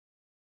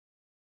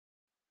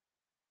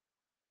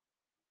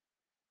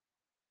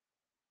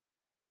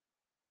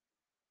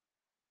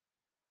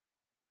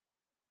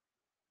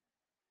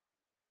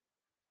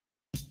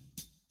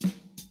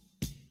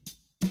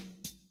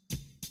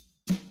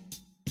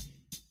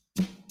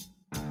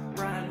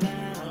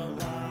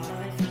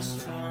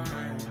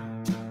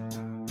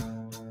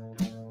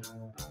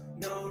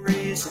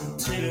reason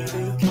to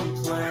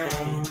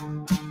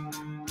complain.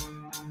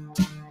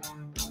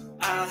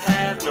 I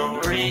have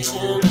no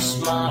reason to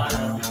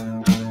smile,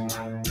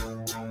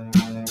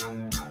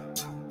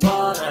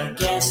 but I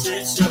guess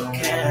it's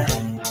okay.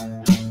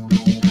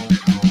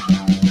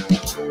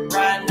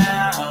 Right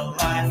now,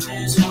 life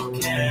is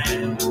okay.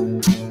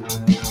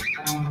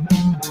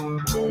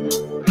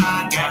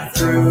 I got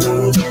through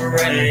the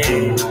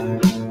rain.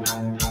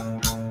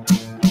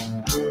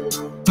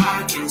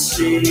 I can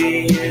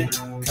see it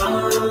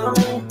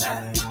coming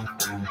back,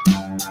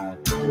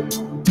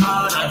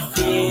 but I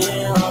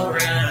feel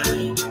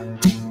alright.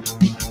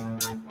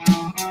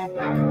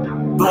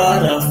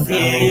 But I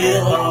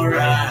feel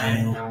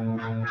alright.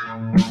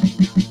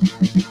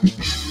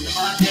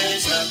 My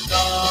days are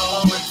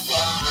going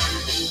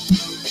fine.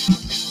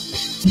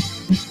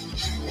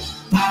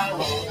 I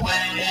won't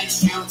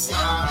waste your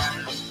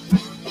time.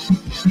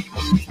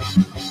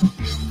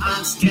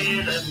 I'm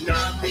scared of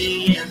not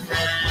being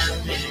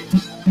happy.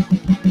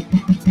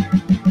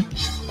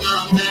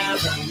 I'm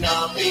never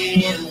not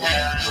being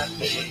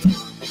happy.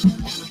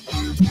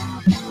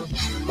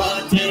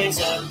 My days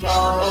are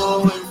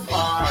going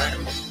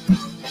fine.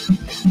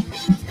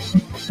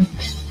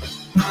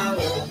 I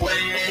won't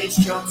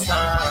waste your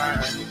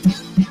time.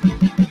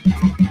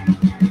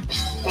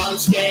 I'm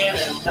scared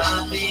of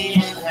not being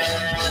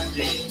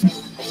happy.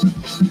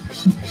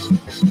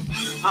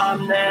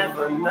 I'm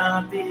never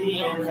not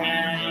being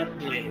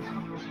happy.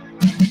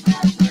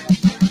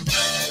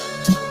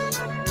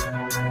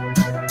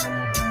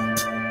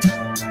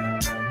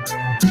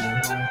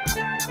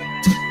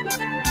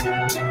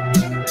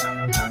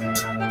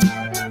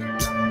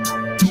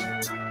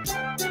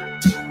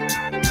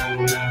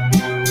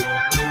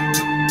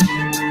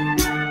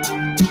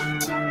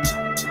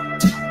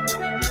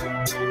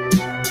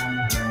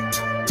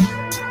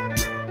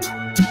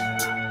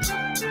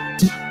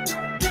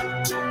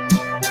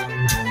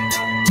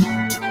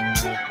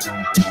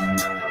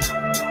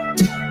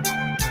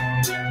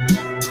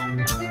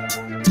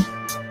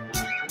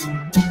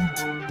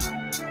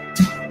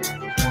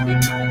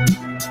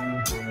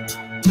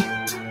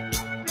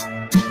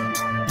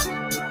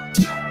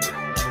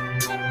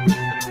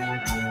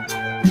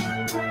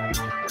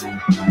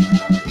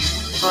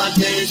 My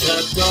days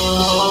are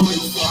going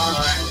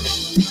fine.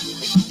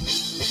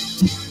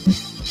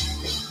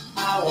 I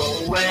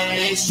won't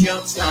waste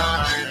your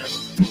time.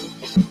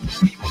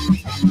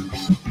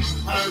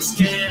 I'm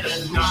scared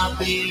of not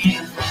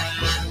being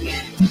happy.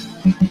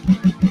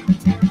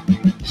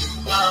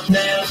 I'm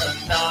never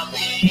not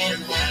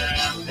being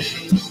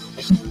happy.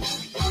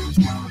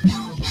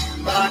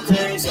 My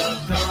days are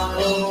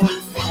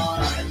going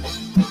fine.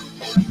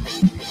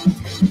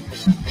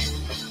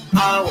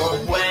 I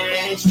won't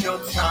waste your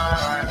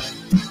time.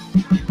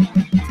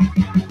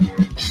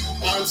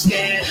 I'm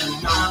scared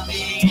of not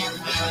being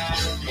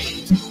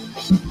happy.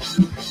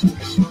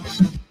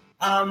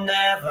 I'm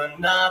never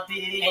not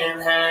being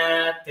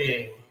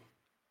happy.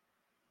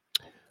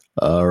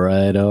 All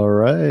right.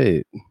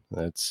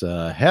 That's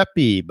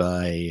Happy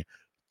by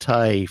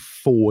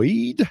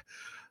Typhoid.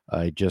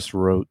 I just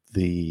wrote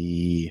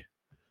the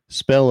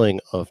spelling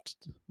of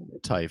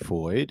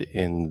typhoid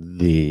in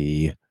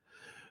the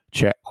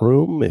chat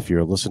room. If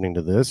you're listening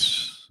to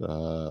this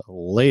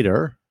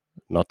later,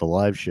 not the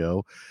live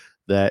show,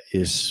 that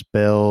is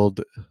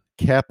spelled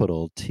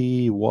capital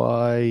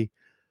TYPHOIDE.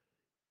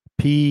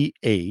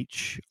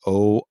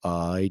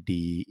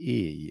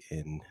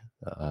 And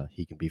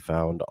he can be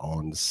found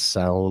on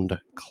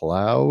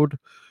SoundCloud.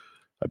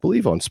 I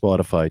believe on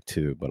Spotify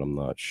too, but I'm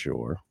not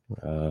sure.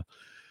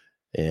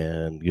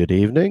 And good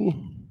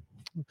evening.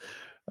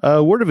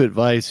 Word of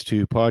advice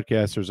to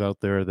podcasters out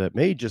there that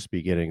may just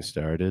be getting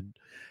started.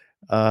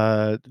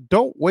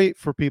 Don't wait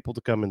for people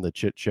to come in the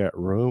chit chat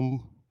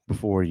room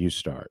before you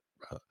start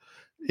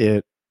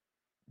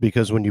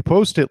because when you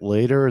post it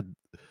later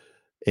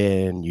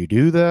and you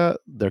do that,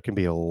 there can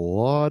be a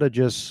lot of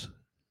just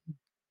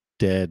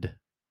dead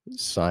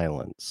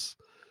silence.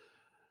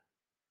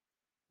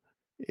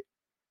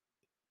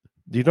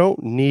 You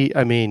don't need,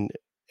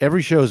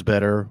 every show's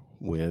better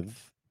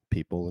with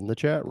people in the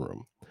chat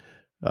room.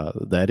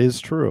 That is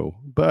true,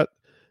 but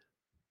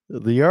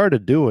the art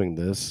of doing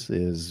this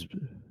is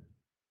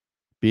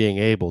being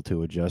able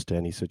to adjust to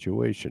any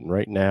situation.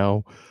 Right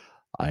now,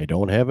 I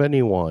don't have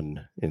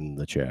anyone in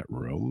the chat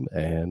room,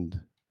 and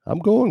I'm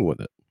going with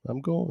it.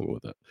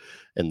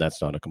 And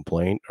that's not a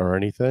complaint or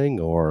anything,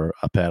 or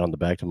a pat on the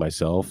back to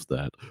myself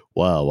that,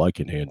 wow, I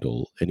can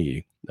handle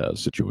any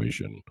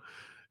situation.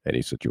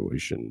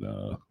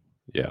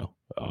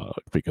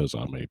 Because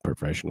I'm a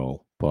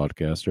professional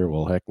podcaster.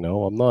 Well, heck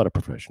no, I'm not a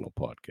professional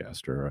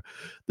podcaster.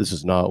 This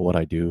is not what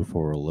I do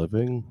for a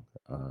living.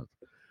 It'd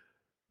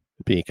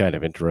be kind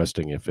of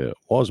interesting if it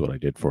was what I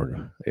did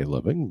for a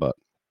living, but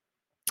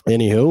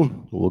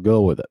anywho, we'll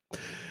go with it.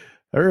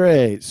 All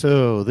right,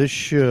 so this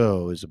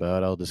show is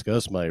about, I'll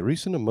discuss my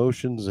recent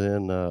emotions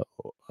and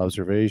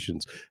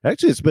observations.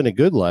 Actually, it's been a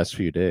good last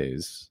few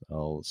days.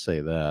 I'll say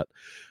that.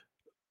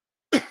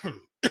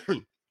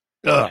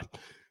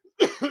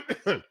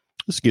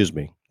 Excuse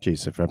me.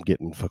 Geez, if I'm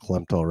getting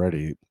verklempt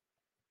already,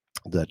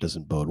 that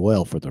doesn't bode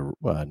well for the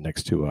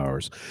next 2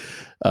 hours.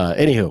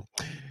 Anywho,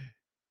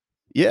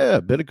 yeah,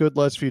 been a good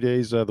last few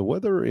days. The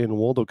weather in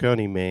Waldo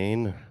County,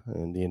 Maine,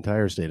 and the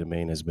entire state of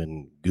Maine has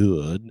been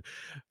good.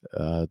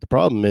 The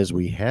problem is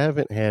we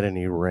haven't had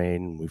any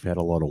rain. We've had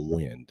a lot of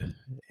wind,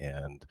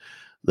 and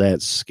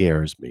that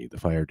scares me. The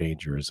fire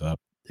danger is up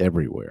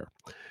everywhere.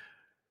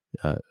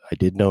 I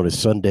did notice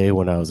Sunday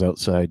when I was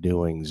outside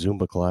doing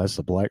Zumba class,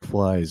 the black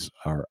flies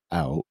are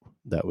out.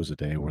 That was a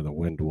day where the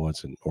wind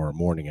wasn't, or a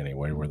morning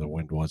anyway, where the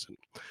wind wasn't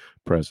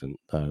present.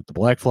 The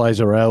black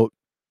flies are out.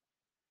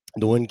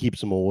 The wind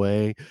keeps them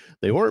away.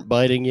 They weren't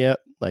biting yet.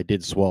 I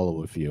did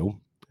swallow a few,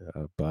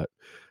 but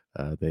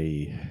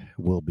they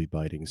will be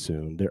biting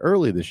soon. They're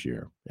early this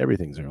year.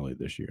 Everything's early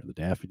this year. The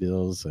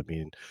daffodils, I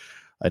mean,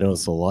 I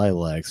noticed the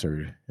lilacs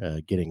are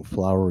getting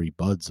flowery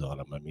buds on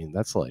them. I mean,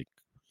 that's like,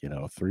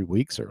 3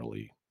 weeks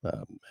early,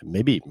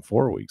 maybe even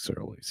 4 weeks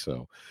early.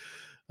 So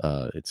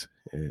it's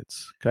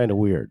kind of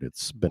weird.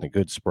 It's been a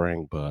good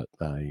spring, but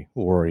I do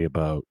worry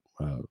about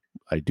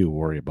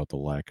the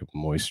lack of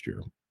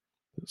moisture.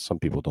 Some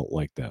people don't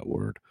like that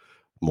word,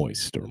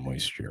 moist or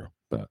moisture,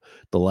 but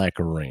the lack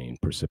of rain,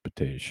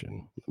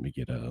 precipitation. Let me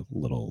get a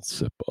little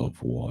sip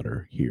of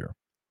water here.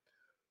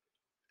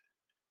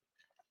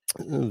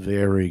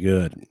 Very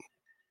good.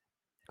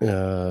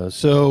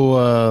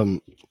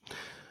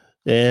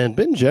 And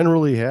been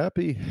generally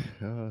happy.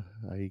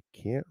 I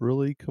can't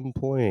really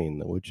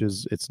complain,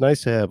 it's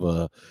nice to have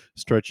a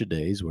stretch of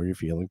days where you're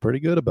feeling pretty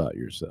good about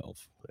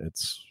yourself.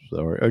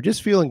 Or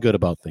just feeling good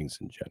about things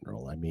in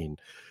general. I mean,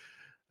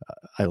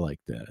 I like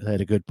that. I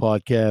had a good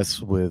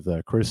podcast with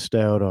Chris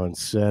Stout on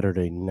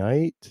Saturday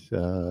night.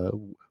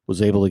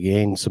 Was able to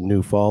gain some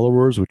new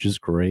followers, which is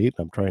great.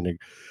 I'm trying to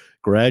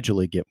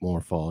gradually get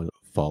more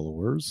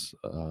followers.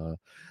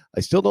 I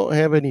still don't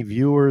have any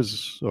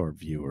listeners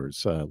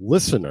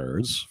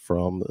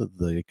from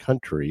the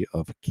country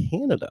of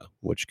Canada,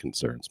 which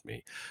concerns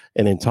me.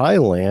 And in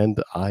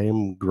Thailand, I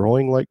am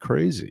growing like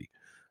crazy.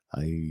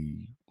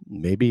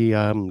 Maybe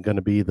I'm going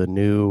to be the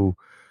new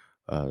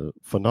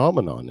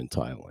phenomenon in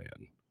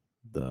Thailand.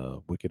 The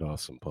Wicked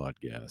Awesome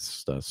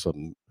podcast.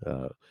 Some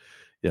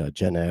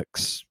Gen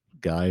X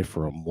guy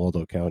from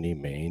Waldo County,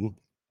 Maine.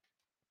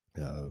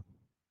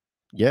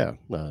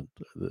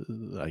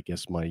 I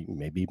guess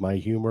maybe my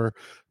humor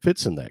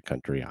fits in that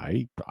country.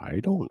 I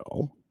don't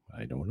know.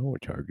 I don't know.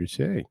 It's hard to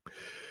say.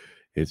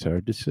 It's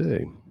hard to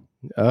say.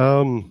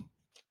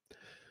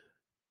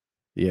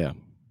 Yeah.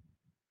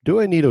 Do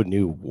I need a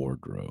new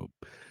wardrobe?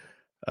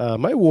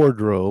 My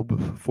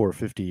wardrobe for a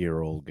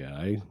 50-year-old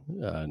guy,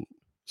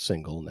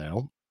 single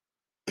now,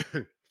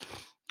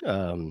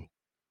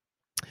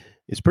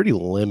 is pretty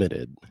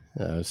limited.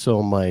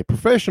 So my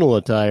professional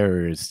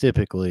attire is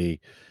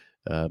typically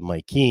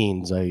my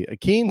Keens.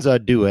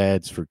 I'd do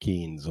ads for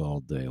Keens all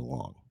day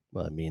long.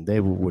 I mean,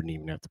 they wouldn't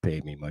even have to pay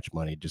me much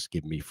money, just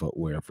give me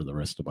footwear for the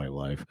rest of my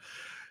life.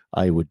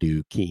 I would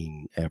do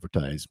Keen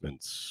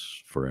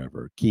advertisements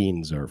forever.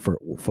 Keens are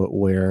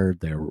footwear.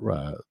 They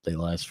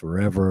last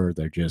forever.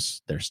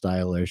 They're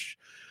stylish,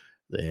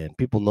 and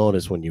people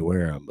notice when you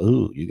wear them.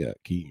 Ooh, you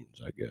got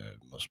Keens. That guy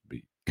must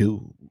be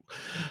cool.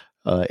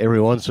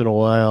 Every once in a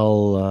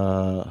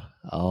while,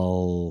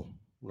 I'll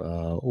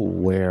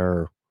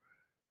wear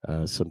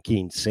some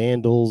Keen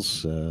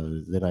sandals.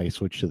 Then I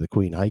switch to the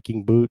Queen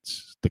hiking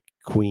boots, the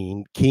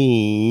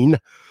Keen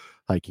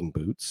hiking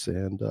boots,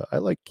 and I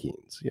like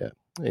Keens. Yeah.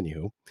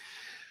 Anywho,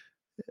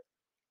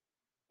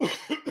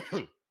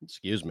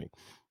 excuse me.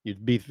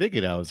 You'd be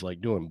thinking I was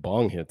like doing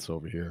bong hits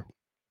over here.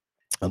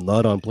 I'm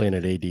not on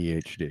planet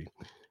ADHD,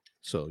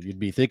 so you'd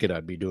be thinking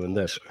I'd be doing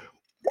this,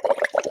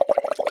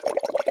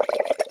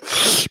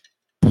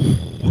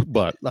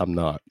 but I'm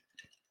not.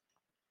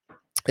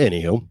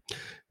 Anywho,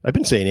 I've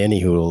been saying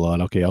anywho a lot.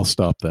 Okay, I'll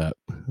stop that.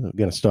 I'm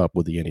gonna stop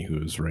with the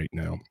anywho's right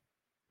now.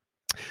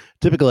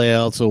 Typically, I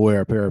also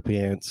wear a pair of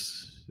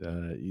pants,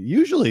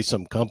 usually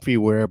some comfy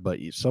wear, but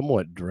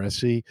somewhat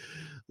dressy.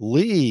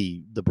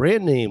 Lee, the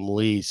brand name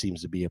Lee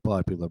seems to be a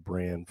popular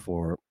brand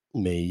for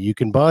me. You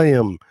can buy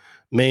them.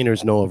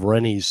 Mainers know of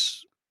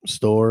Rennie's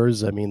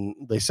stores. I mean,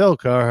 they sell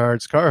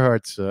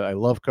Carhartts. I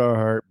love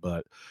Carhartt,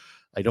 but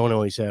I don't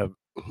always have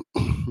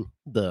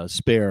the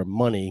spare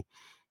money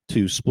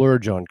to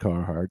splurge on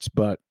Carhartts.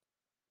 But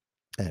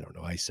I don't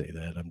know. I say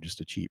that I'm just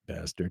a cheap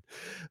bastard.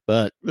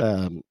 But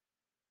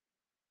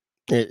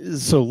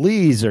so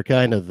Lees are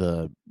kind of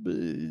the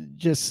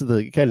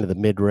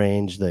mid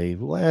range. They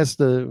last.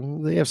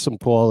 They have some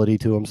quality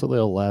to them, so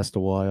they'll last a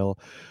while.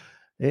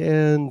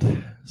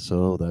 And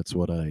so that's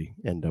what I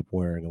end up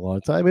wearing a lot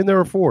of time, and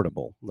they're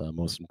affordable.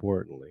 Most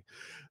importantly,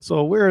 so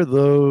I wear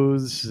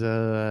those.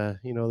 They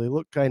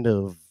look kind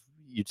of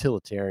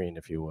utilitarian,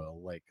 if you will,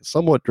 like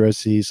somewhat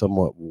dressy,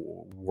 somewhat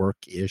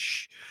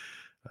work-ish.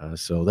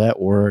 So that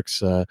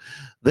works.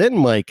 Then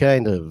my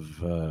kind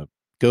of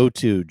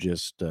go-to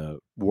just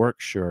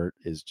work shirt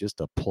is just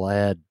a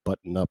plaid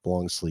button-up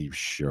long sleeve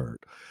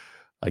shirt.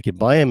 I can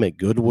buy them at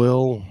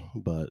Goodwill,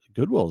 but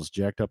Goodwill's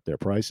jacked up their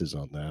prices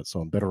on that,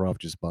 so I'm better off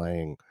just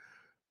buying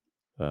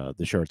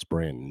the shirt's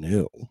brand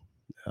new.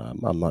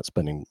 I'm not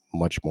spending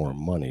much more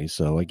money.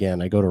 So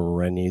again, I go to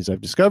Rennie's.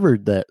 I've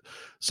discovered that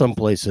some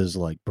places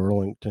like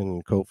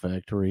Burlington Coat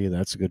Factory,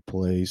 that's a good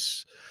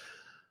place.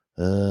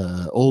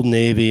 Old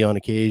Navy on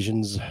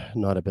occasions,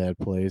 not a bad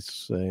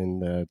place,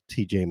 and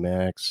TJ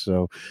Maxx.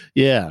 So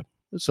yeah,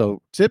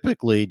 so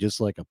typically just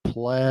like a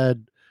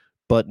plaid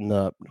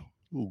button-up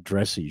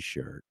dressy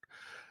shirt.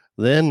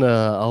 Then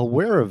I'll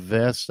wear a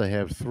vest. I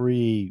have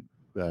three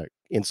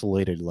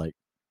insulated like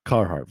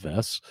Carhartt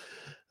vests,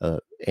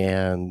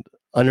 and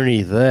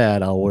underneath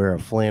that I'll wear a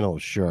flannel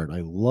shirt.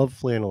 I love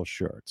flannel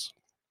shirts.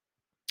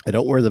 I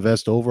don't wear the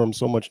vest over them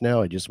so much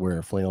now. I just wear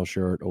a flannel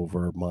shirt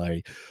over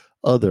my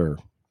other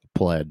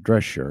plaid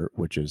dress shirt,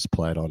 which is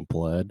plaid on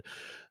plaid.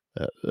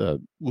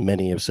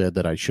 Many have said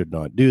that I should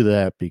not do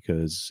that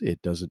because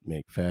it doesn't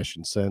make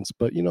fashion sense.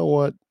 But you know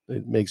what?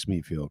 It makes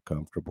me feel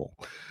comfortable.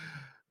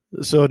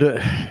 So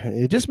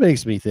it just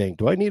makes me think,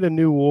 do I need a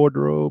new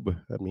wardrobe?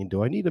 I mean,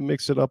 do I need to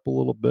mix it up a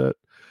little bit?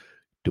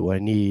 Do I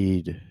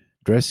need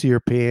dressier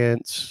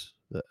pants,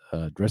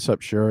 dress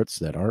up shirts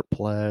that aren't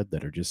plaid,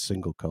 that are just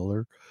single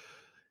color?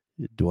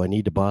 Do I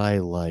need to buy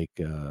like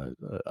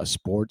a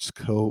sports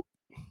coat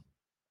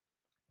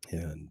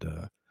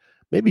and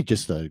maybe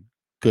just a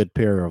good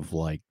pair of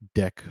like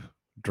deck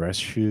dress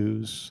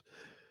shoes?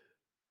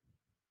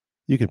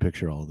 You can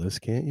picture all this,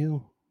 can't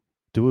you?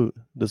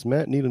 Does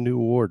Matt need a new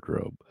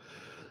wardrobe?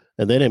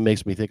 And then it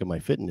makes me think of my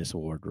fitness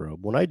wardrobe.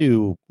 When I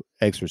do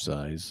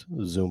exercise,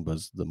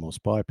 Zumba's the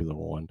most popular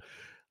one.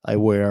 I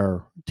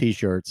wear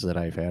t-shirts that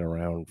I've had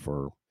around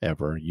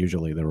forever.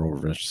 Usually they're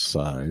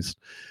oversized,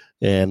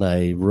 and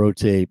I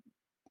rotate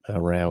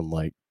around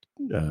like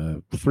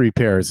 3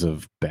 pairs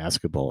of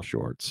basketball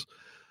shorts.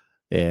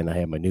 And I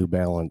have my New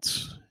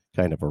Balance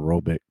kind of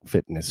aerobic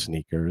fitness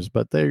sneakers,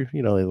 but they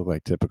look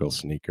like typical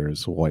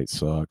sneakers, white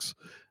socks,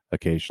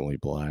 occasionally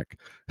black.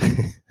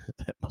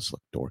 That must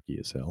look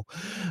dorky as hell.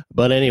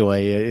 But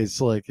anyway,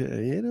 it's like,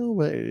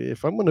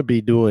 if I'm going to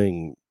be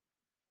taking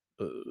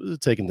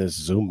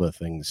this Zumba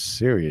thing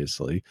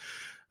seriously,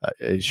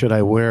 should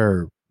I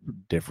wear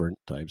different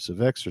types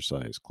of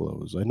exercise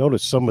clothes? I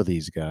noticed some of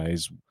these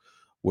guys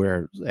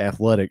wear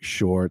athletic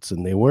shorts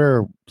and they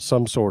wear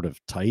some sort of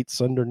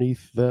tights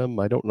underneath them.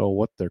 I don't know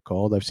what they're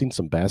called. I've seen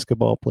some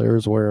basketball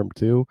players wear them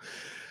too.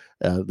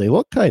 They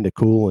look kind of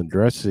cool and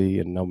dressy,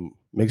 and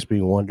makes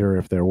me wonder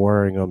if they're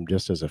wearing them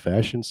just as a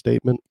fashion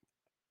statement,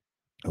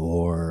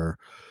 or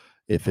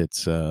if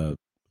it's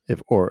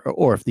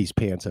if these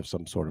pants have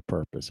some sort of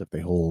purpose, if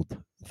they hold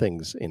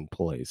things in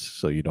place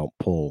so you don't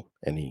pull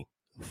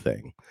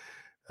anything.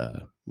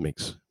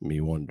 Makes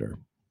me wonder.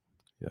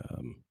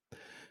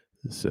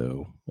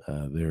 So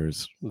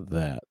there's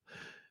that.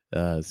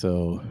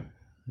 So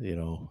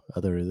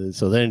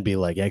so then it'd be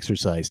like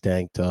exercise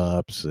tank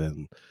tops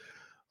and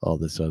all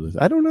this other.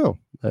 I don't know.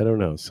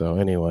 So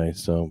anyway,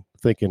 so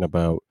thinking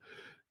about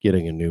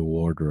getting a new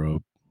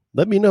wardrobe.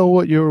 Let me know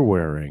what you're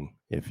wearing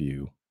if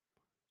you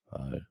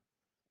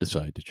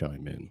decide to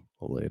chime in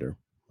later.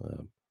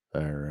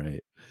 All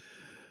right.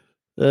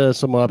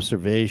 Some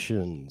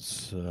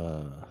observations.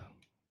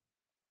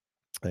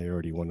 I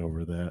already went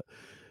over that.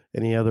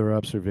 Any other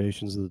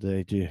observations of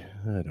the day?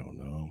 I don't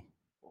know.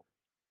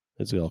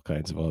 There's all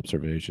kinds of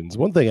observations.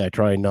 One thing I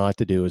try not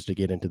to do is to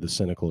get into the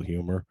cynical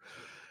humor.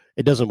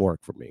 It doesn't work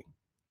for me.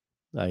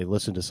 I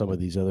listen to some of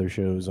these other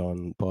shows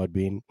on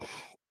Podbean.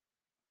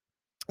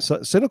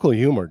 So, cynical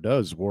humor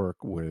does work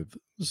with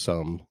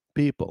some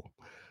people.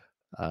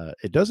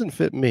 It doesn't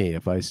fit me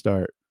if I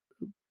start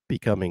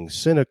becoming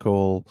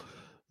cynical.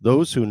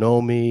 Those who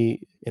know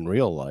me in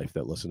real life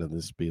that listen to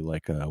this be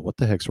like, what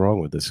the heck's wrong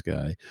with this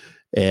guy?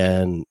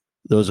 And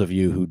those of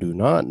you who do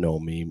not know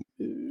me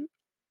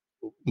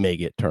may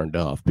get turned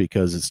off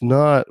because it's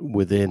not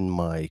within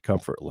my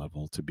comfort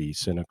level to be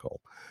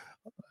cynical.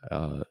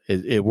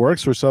 It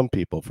works for some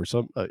people.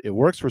 It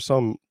works for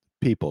some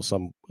people,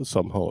 some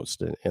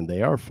hosts, and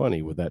they are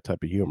funny with that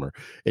type of humor.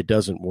 It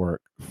doesn't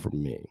work for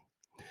me.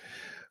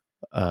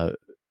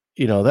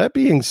 That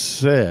being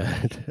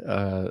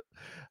said,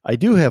 I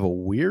do have a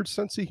weird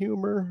sense of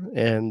humor,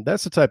 and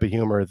that's the type of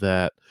humor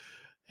that,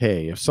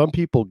 hey, if some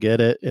people get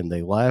it and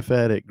they laugh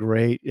at it,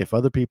 great. If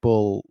other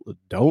people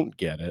don't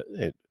get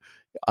it,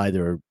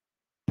 either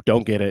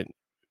don't get it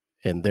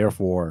and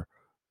therefore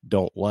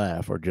don't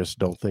laugh or just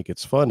don't think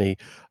it's funny,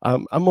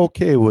 I'm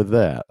okay with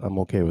that. I'm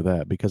okay with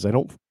that because I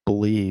don't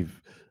believe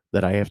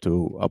that I have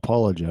to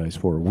apologize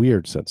for a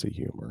weird sense of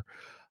humor.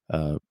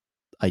 I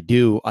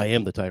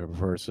am the type of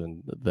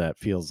person that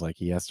feels like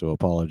he has to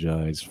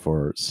apologize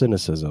for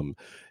cynicism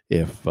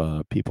if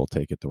people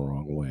take it the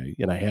wrong way.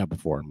 And I have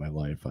before in my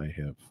life. I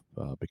have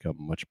become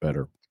much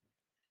better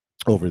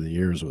over the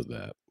years with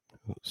that.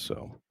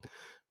 So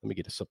let me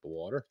get a sip of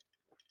water.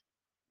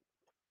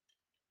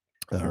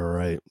 All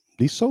right.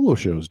 These solo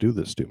shows do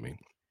this to me.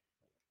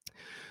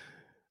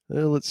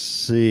 Let's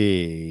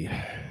see.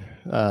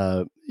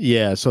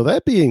 Yeah. So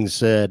that being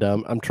said,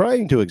 I'm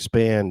trying to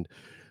expand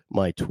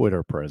my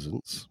Twitter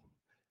presence,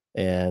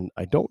 and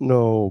I don't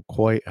know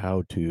quite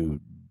how to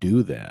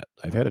do that.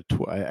 I've had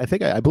I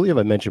think I believe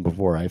I mentioned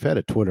before. I've had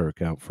a Twitter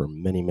account for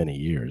many, many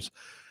years.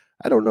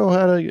 I don't know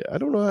how to. I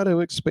don't know how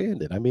to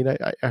expand it. I mean,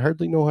 I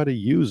hardly know how to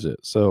use it.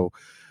 So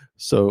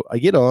I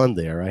get on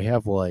there. I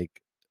have like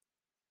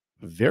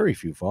very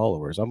few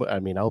followers. I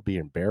mean, I'll be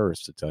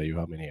embarrassed to tell you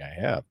how many I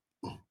have.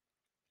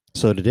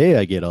 So today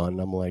I get on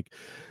and I'm like,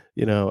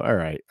 all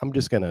right, I'm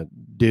just gonna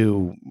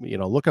do,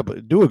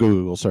 do a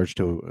Google search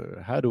to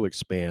how to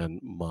expand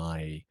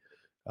my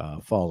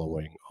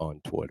following on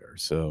Twitter.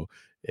 So,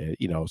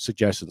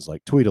 suggestions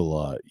like tweet a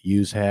lot,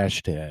 use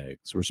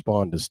hashtags,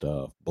 respond to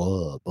stuff,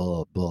 blah,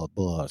 blah, blah,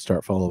 blah,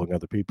 start following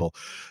other people.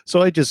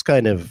 So I just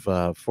kind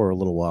of, for a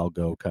little while,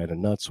 go kind of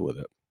nuts with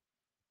it.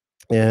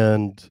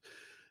 And,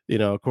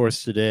 of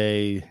course,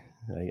 today,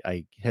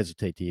 I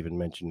hesitate to even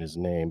mention his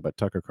name, but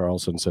Tucker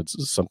Carlson said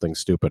something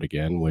stupid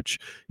again, which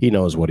he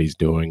knows what he's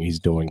doing. He's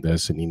doing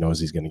this and he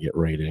knows he's going to get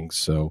ratings.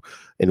 So,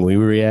 and we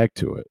react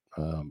to it.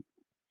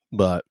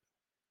 But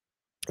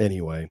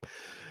anyway,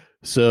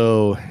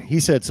 so he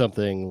said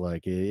something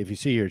like, if you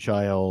see your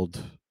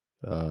child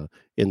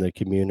in the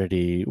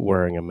community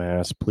wearing a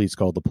mask, please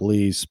call the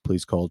police,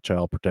 please call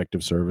Child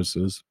Protective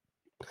Services.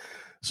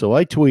 So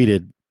I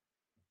tweeted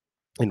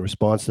in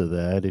response to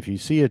that, if you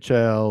see a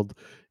child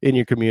in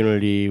your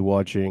community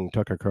watching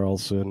Tucker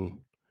Carlson,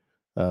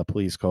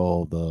 please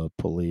call the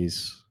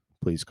police,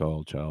 please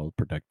call Child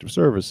Protective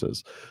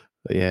Services.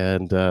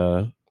 And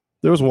there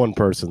was one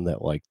person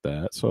that liked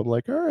that. So I'm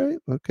like, all right,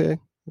 okay.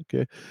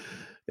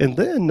 And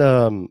then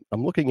I'm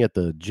looking at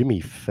the Jimmy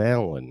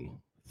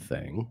Fallon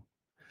thing.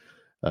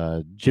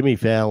 Jimmy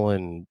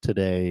Fallon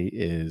today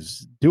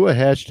is do a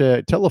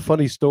hashtag, tell a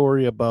funny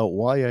story about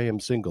why I am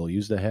single.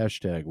 Use the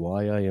hashtag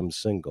why I am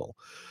single.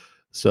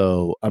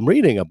 So I'm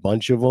reading a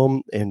bunch of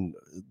them, and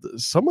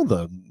some of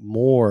the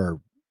more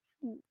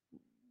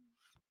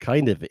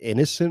kind of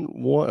innocent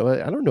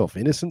one, I don't know if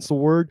innocent's the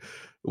word,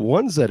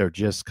 ones that are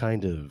just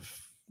kind of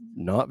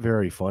not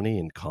very funny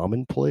and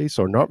commonplace,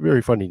 or not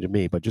very funny to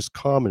me, but just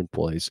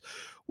commonplace,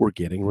 were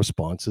getting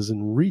responses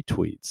and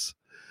retweets.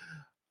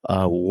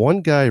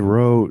 One guy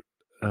wrote,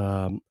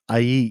 I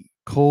eat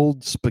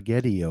cold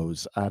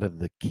SpaghettiOs out of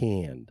the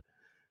can.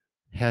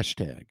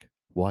 Hashtag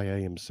why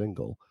I am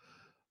single.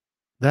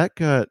 That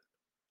got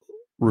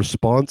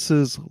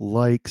responses,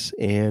 likes,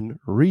 and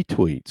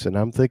retweets. And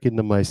I'm thinking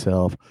to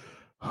myself,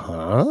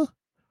 huh?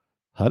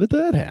 How did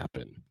that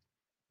happen?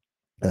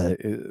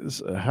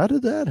 How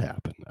did that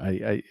happen?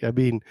 I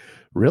mean,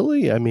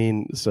 really? I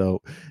mean,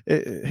 so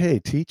hey,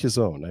 to each his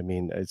own. I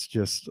mean, it's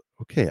just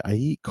okay. I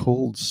eat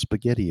cold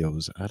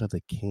SpaghettiOs out of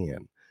the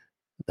can.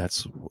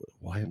 That's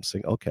why I'm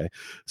saying okay.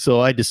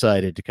 So I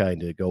decided to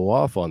kind of go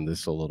off on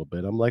this a little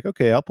bit. I'm like,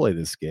 okay, I'll play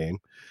this game.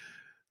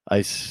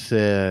 I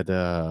said,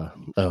 oh,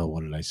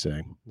 what did I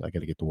say? I got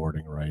to get the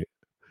wording right.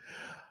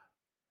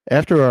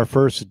 After our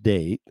first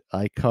date,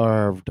 I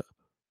carved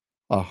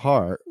a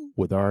heart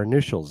with our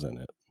initials in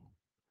it.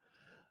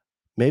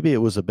 Maybe it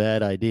was a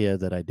bad idea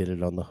that I did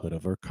it on the hood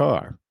of her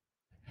car.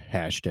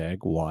 Hashtag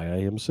why I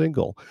am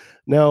single.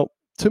 Now,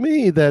 to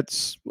me,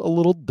 that's a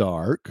little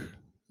dark,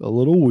 a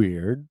little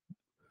weird,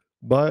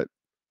 but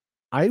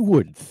I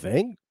would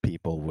think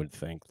people would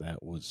think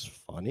that was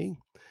funny.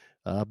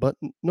 But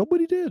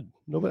nobody did.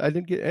 Nobody. I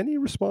didn't get any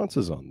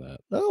responses on that.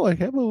 Oh, I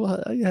have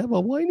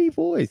a whiny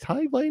voice.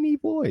 High whiny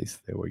voice.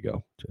 There we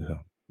go,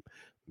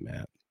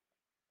 Matt.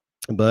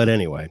 But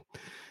anyway,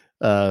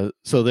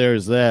 so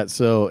there's that.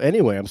 So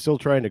anyway, I'm still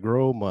trying to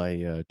grow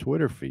my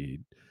Twitter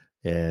feed,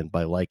 and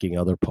by liking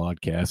other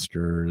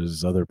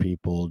podcasters, other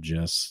people.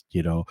 Just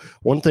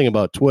one thing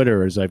about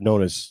Twitter is I've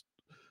noticed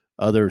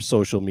other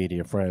social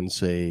media friends,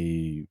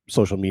 say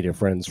social media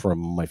friends from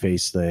my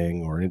face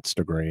thing or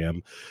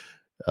Instagram.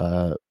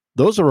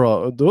 Those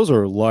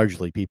are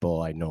largely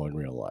people I know in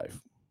real life.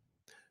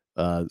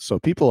 So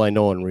people I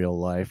know in real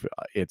life,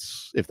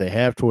 it's if they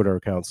have Twitter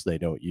accounts, they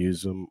don't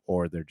use them,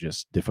 or they're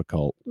just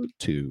difficult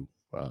to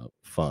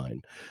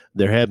find.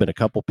 There have been a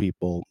couple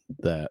people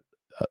that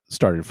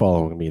started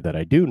following me that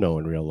I do know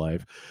in real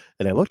life,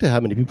 and I looked at how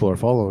many people are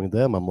following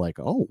them. I'm like,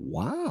 oh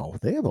wow,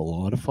 they have a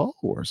lot of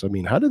followers. I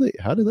mean, how do they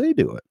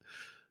do it?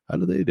 How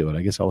do they do it?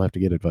 I guess I'll have to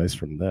get advice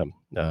from them.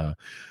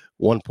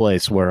 One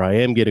place where I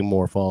am getting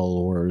more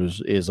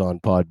followers is on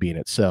Podbean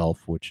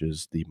itself, which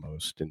is the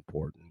most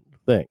important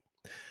thing.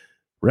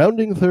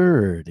 Rounding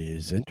third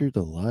is entered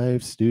the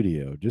live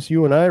studio. Just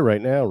you and I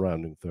right now,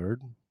 rounding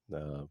third.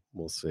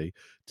 We'll see.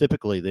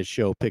 Typically, this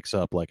show picks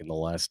up like in the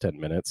last 10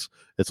 minutes.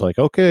 It's like,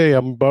 okay,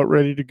 I'm about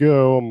ready to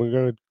go. I'm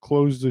going to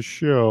close the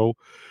show.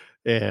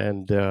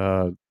 And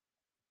then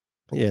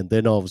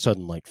all of a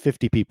sudden, like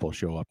 50 people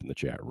show up in the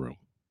chat room.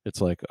 It's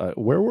like,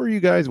 where were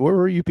you guys? Where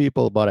were you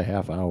people about a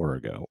half hour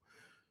ago?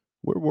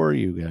 Where were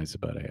you guys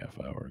about a half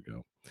hour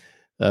ago?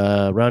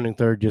 Rounding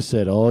third just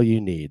said all you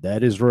need.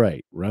 That is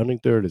right. Rounding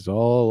third is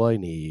all I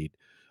need.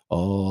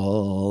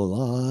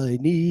 All I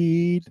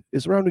need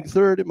is rounding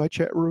third in my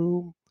chat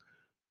room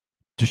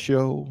to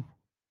show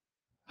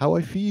how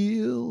I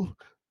feel.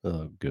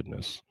 Oh,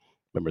 goodness.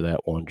 Remember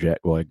that one, Jack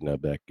Wagner,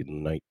 back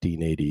in the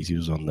 1980s. He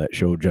was on that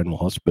show, General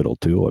Hospital,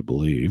 too, I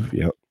believe.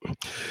 Yep.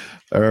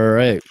 All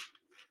right.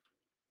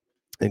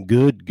 And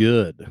good.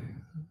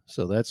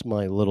 So that's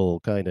my little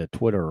kind of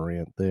Twitter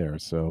rant there.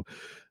 So,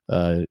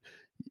 uh,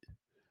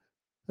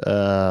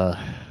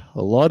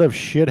 a lot of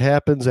shit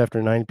happens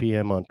after 9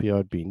 p.m. on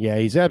Podbean. Yeah,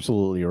 he's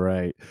absolutely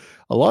right.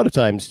 A lot of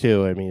times,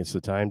 too, I mean, it's the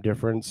time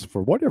difference.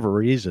 For whatever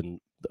reason,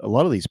 a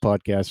lot of these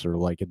podcasts are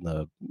like in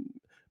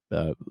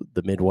the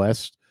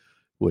Midwest,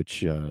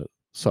 which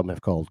some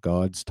have called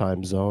God's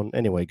time zone.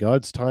 Anyway,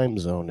 God's time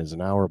zone is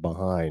an hour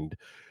behind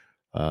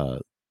uh,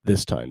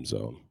 this time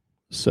zone.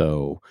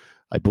 So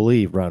I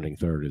believe rounding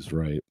third is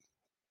right.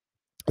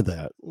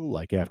 That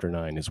like after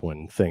 9 is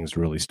when things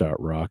really start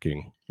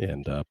rocking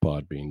and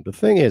Podbean. The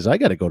thing is, I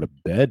got to go to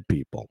bed,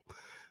 people.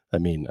 I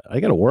mean, I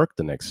got to work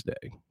the next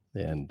day,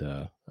 and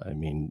I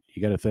mean,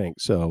 you got to think.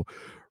 So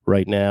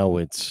right now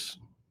it's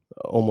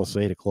almost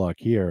 8 o'clock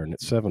here, and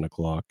it's 7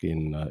 o'clock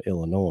in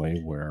Illinois,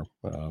 where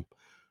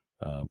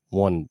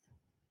one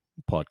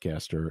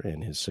podcaster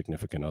and his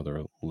significant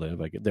other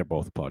live. They're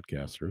both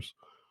podcasters.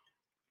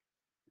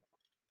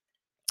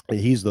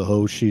 He's the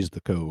host, she's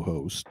the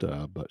co-host,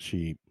 but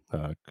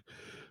uh,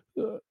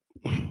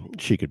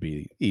 she could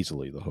be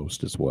easily the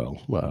host as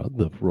well.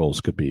 The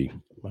roles could be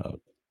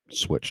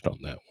switched on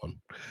that one.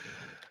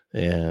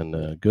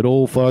 And good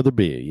old Father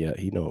B, yeah,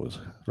 he knows.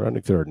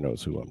 Rounding third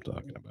knows who I'm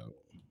talking about.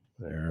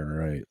 All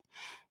right.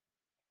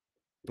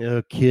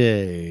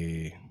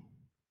 Okay.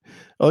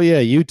 Oh yeah,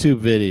 YouTube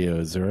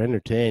videos are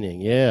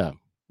entertaining. Yeah,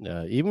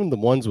 even the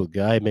ones with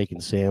guy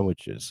making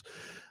sandwiches.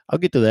 I'll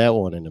get to that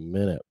one in a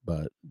minute,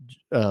 but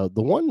the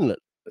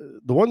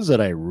ones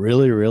that I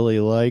really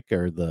like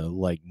are the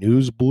like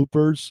news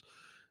bloopers.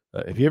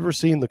 Have you ever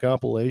seen the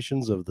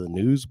compilations of the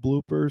news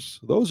bloopers?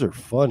 Those are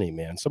funny,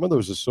 man. Some of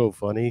those are so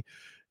funny.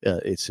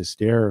 It's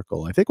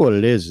hysterical. I think what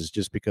it is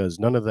just because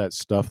none of that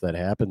stuff that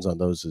happens on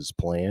those is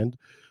planned,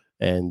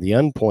 and the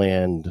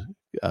unplanned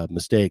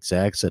mistakes,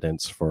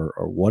 accidents for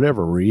or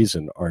whatever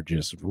reason are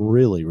just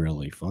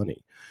really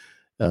funny.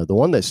 The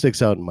one that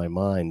sticks out in my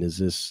mind is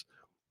this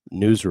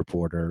news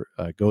reporter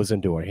goes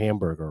into a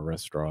hamburger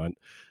restaurant,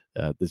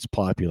 this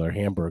popular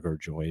hamburger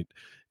joint,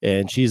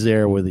 and she's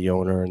there with the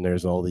owner, and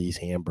there's all these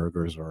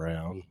hamburgers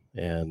around,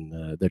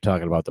 and they're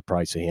talking about the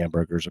price of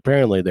hamburgers.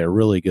 Apparently they're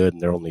really good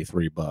and they're only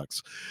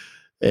 $3,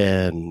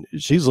 and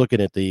she's looking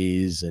at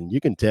these, and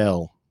you can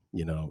tell,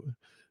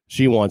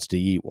 she wants to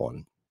eat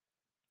one.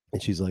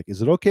 And she's like,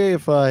 "Is it okay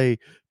if I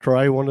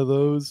try one of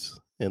those?"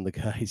 And the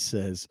guy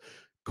says,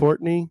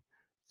 "Courtney,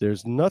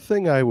 there's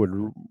nothing I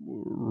would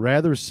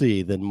rather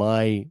see than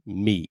my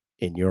meat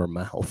in your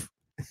mouth."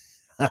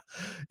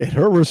 And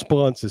her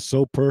response is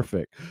so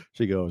perfect.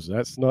 She goes,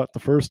 "That's not the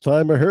first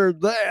time I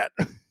heard that."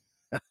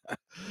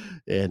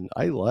 And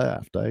I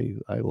laughed. I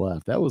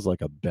laughed. That was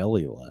like a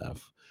belly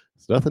laugh.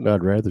 It's nothing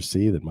I'd rather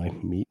see than my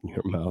meat in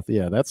your mouth.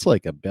 Yeah, that's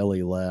like a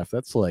belly laugh.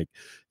 That's like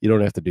you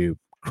don't have to do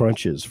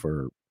crunches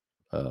for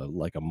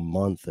like a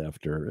month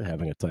after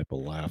having a type of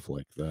laugh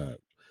like that.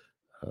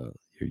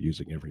 You're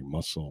using every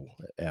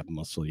ab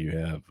muscle you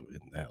have in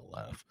that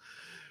laugh.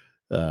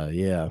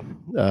 Yeah.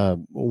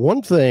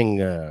 One thing,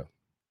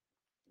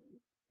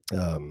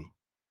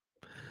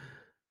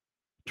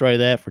 try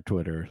that for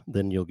Twitter,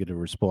 then you'll get a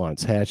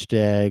response.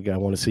 Hashtag, I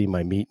want to see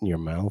my meat in your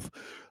mouth.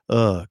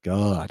 Oh,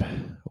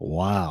 God.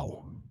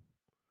 Wow.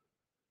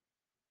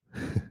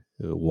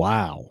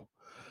 Wow.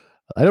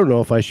 I don't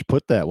know if I should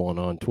put that one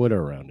on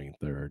Twitter rounding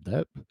third.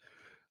 That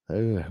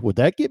would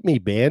that get me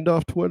banned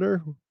off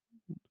Twitter?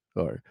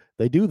 Or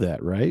they do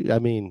that, right? I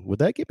mean, would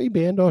that get me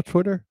banned off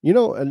Twitter?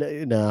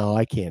 No,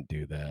 I can't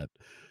do that.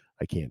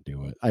 I can't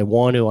do it. I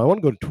want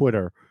to go to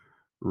Twitter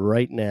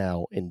right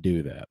now and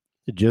do that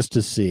just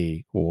to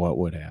see what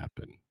would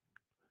happen.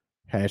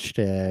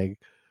 Hashtag,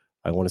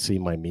 I want to see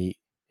my meat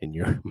in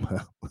your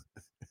mouth.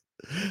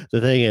 The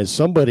thing is,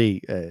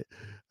 somebody,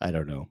 I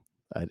don't know.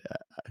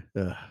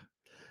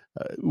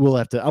 We'll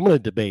have to. I'm going to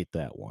debate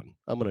that one.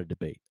 I'm going to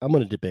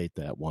debate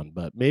that one.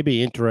 But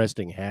maybe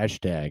interesting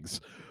hashtags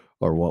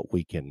are what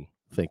we can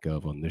think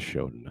of on this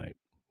show tonight.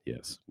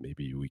 Yes,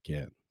 maybe we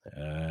can.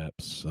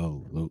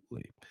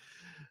 Absolutely.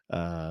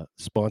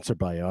 Sponsored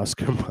by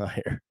Oscar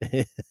Mayer.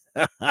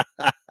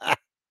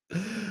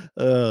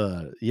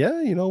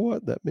 Yeah, you know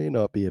what? That may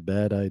not be a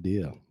bad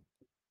idea.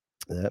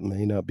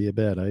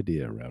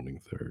 Rounding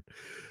third.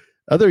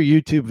 Other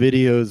YouTube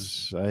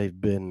videos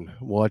I've been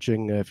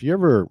watching. If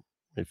you're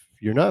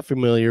not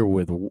familiar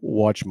with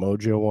Watch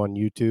Mojo on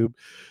YouTube,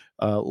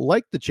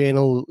 like the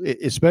channel,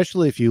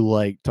 especially if you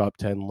like top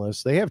 10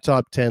 lists. They have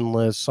top 10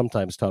 lists,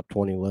 sometimes top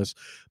 20 lists,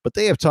 but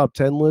they have top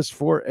 10 lists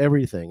for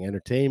everything: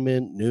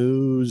 entertainment,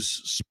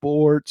 news,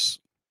 sports.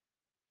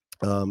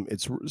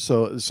 It's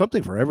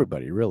something for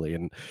everybody, really.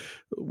 And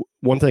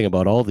one thing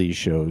about all these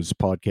shows,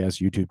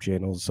 podcasts, YouTube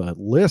channels,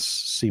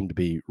 lists seem to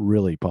be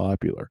really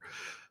popular.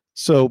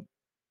 So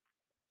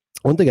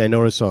one thing I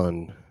noticed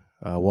on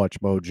Watch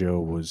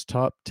Mojo was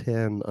top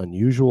 10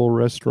 unusual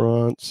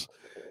restaurants.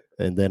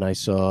 And then I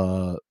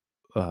saw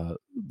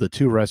the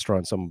two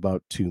restaurants I'm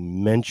about to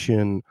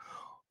mention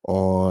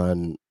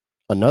on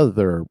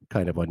another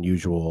kind of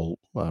unusual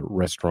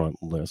restaurant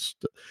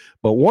list,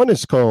 but one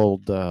is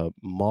called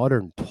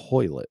Modern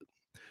Toilet.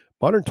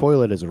 Modern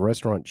Toilet is a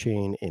restaurant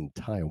chain in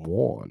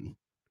Taiwan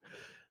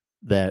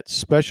that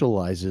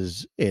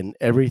specializes in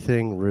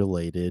everything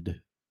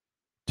related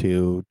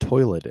to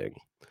toileting.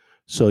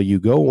 So you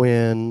go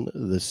in,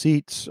 the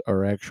seats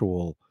are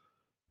actual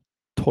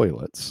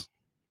toilets.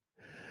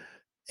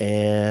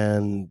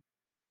 And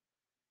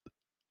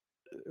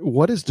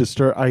what is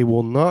disturbing, I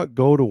will not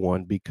go to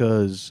one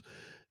because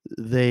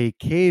they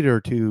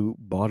cater to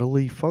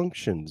bodily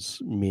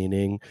functions,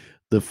 meaning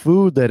the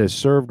food that is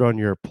served on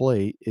your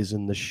plate is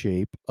in the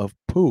shape of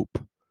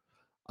poop.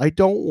 I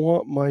don't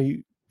want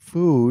my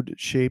food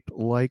shaped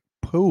like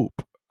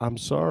poop. I'm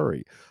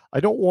sorry. I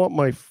don't want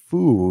my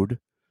food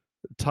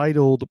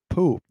titled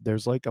poop.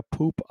 There's like a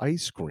poop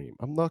ice cream.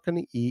 I'm not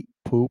going to eat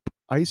poop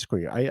ice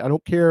cream. I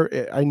don't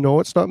care. I know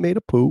it's not made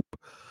of poop.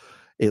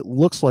 It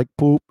looks like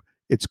poop.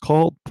 It's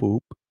called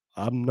poop.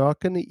 I'm not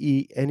going to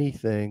eat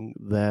anything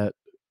that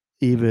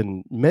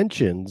even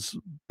mentions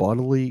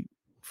bodily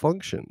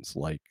functions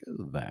like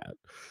that.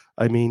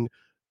 I mean,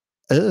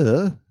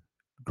 uh,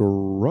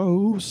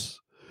 gross.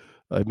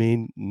 I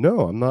mean,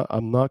 no,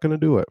 I'm not going to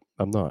do it.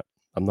 I'm not.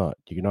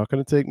 You're not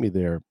going to take me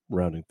there,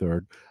 rounding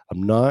third.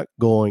 I'm not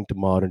going to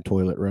Modern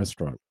Toilet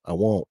Restaurant. I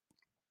won't.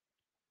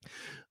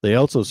 They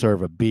also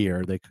serve a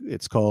beer.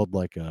 It's called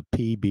like a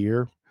pea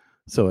beer.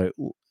 So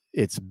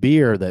it's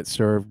beer that's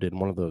served in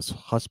one of those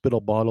hospital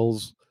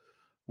bottles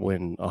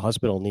when a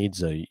hospital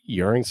needs a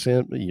urine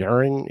sample.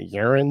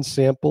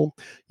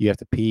 You have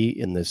to pee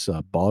in this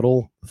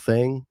bottle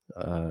thing,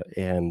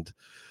 and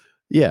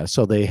yeah,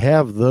 so they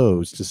have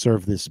those to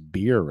serve this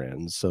beer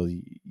in. So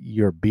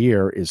your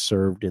beer is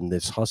served in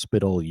this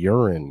hospital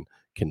urine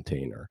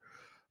container.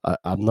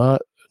 I'm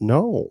not.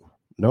 No,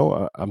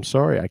 no. I'm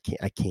sorry.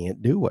 I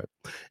can't do it.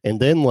 And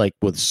then like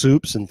with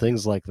soups and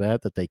things like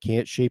that that they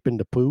can't shape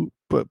into poop.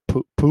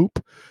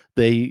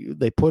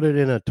 They put it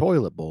in a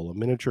toilet bowl, a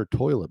miniature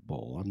toilet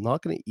bowl. I'm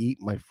not going to eat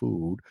my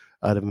food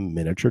out of a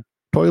miniature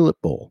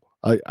toilet bowl.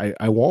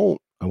 I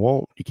won't. I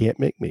won't. You can't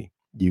make me.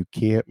 You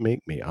can't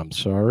make me. I'm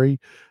sorry,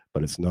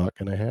 but it's not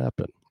going to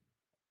happen.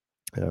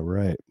 All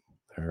right.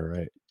 All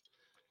right.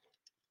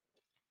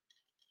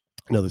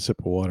 Another sip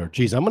of water.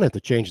 Geez, I'm going to have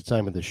to change the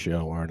time of the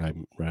show, aren't I?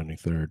 Rounding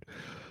third.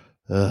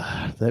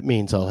 That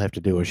means I'll have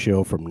to do a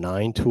show from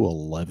 9 to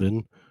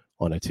 11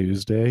 on a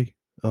Tuesday.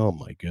 Oh,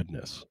 my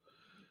goodness.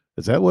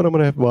 Is that what I'm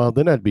going to have? Well,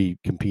 then I'd be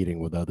competing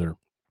with other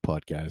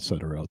podcasts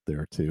that are out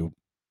there too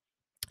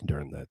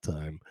during that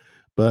time.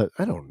 But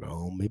I don't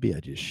know. Maybe I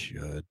just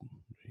should.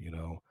 You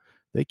know,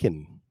 they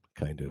can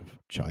kind of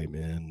chime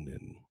in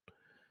and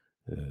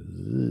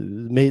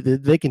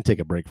they can take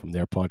a break from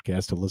their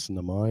podcast to listen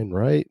to mine,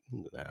 right?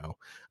 No,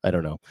 I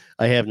don't know.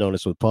 I have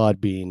noticed with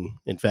Podbean.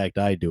 In fact,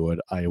 I do it.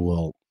 I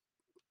will,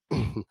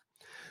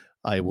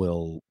 I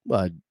will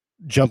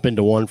jump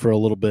into one for a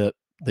little bit,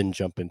 then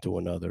jump into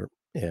another,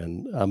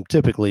 and I'm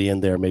typically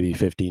in there maybe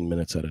 15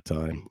 minutes at a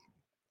time.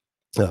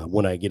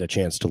 When I get a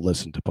chance to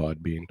listen to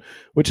Podbean,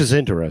 which is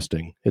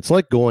interesting. It's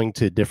like going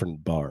to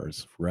different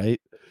bars,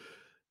 right?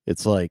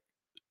 It's like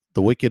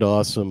the Wicked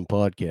Awesome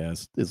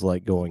podcast is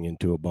like going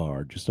into a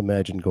bar. Just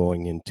imagine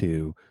going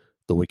into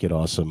the Wicked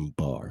Awesome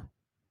bar.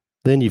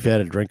 Then you've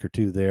had a drink or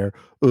two there.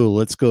 Oh,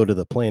 let's go to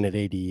the Planet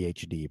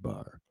ADHD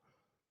bar.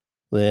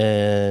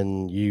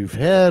 Then you've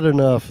had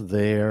enough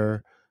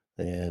there,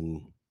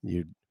 and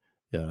you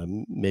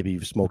maybe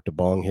you've smoked a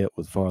bong hit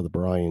with Father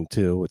Brian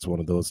too. It's one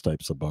of those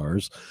types of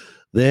bars.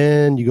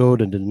 Then you go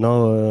to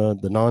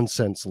the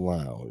Nonsense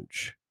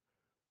Lounge.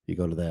 You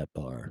go to that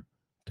bar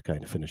to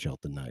kind of finish out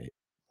the night.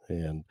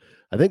 And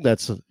I think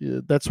that's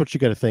what you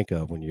got to think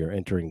of when you're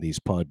entering these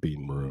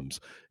Podbean rooms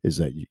is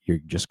that you're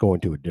just going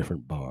to a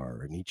different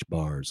bar, and each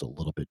bar is a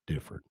little bit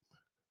different,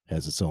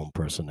 has its own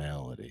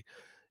personality,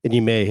 and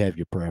you may have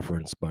your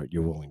preference, but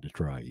you're willing to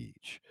try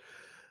each.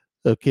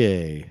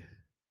 Okay,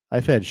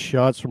 I've had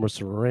shots from a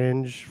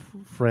syringe,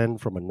 friend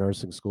from a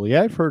nursing school.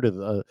 Yeah, I've heard of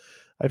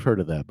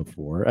that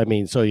before. I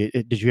mean, so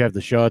did you have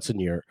the shots in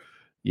your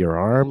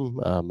arm?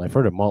 I've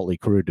heard of Motley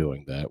Crue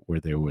doing that,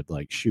 where they would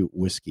like shoot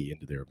whiskey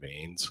into their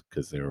veins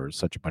because they were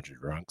such a bunch of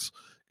drunks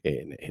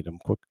and hit them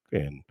quick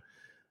and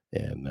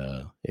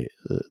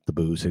the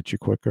booze hit you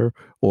quicker.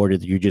 Or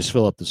did you just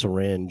fill up the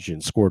syringe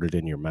and squirt it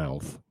in your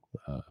mouth?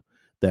 Uh,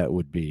 that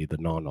would be the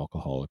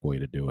non-alcoholic way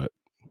to do it.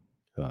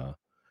 Uh,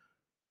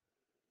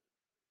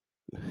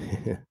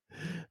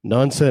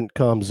 Nonsense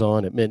comes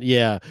on at mid.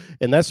 Yeah,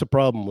 and that's the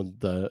problem with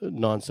the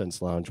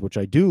Nonsense Lounge, which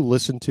I do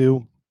listen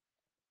to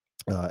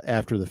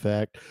after the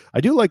fact.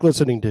 I do like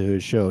listening to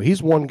his show.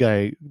 He's one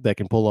guy that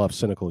can pull off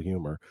cynical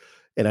humor,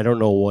 and I don't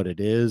know what it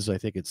is. I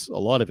think it's a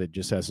lot of it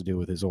just has to do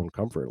with his own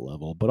comfort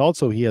level, but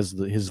also he has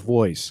his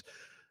voice.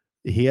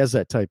 He has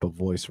that type of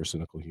voice for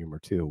cynical humor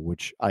too,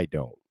 which I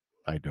don't.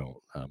 I don't.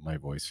 My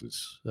voice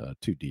is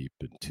too deep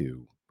and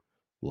too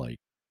like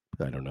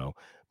I don't know.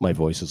 My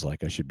voice is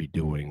like I should be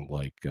doing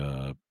like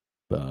uh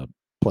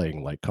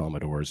playing like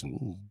Commodores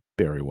and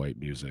Barry White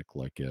music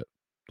like it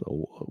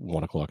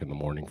 1 o'clock in the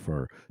morning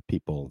for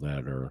people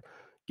that are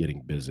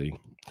getting busy.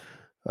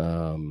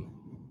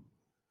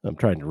 I'm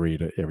trying to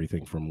read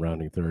everything from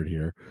Rounding Third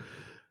here.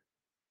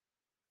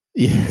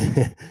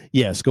 Yeah.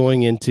 Yes,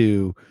 going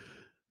into,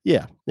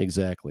 yeah,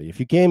 exactly. If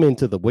you came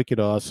into the Wicked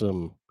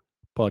Awesome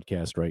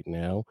podcast right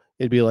now,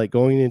 it'd be like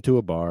going into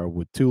a bar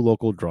with two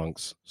local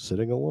drunks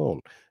sitting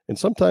alone. And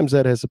sometimes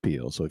that has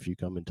appeal. So if you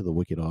come into the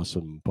Wicked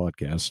Awesome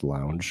podcast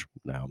lounge,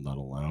 now I'm not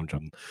a lounge,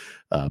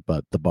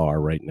 but the bar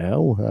right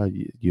now,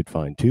 you'd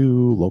find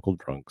two local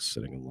drunks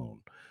sitting alone.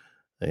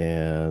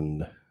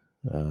 And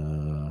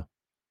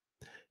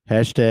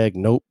hashtag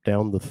nope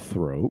down the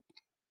throat.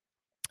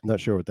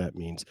 Not sure what that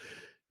means.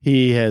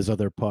 He has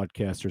other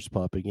podcasters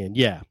popping in.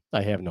 Yeah,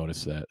 I have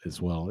noticed that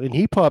as well. And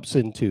he pops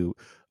into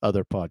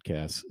other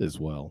podcasts as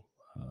well.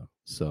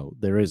 So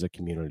there is a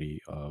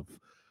community of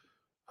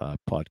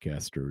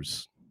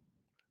podcasters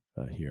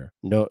here.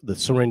 No, the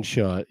syringe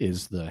shot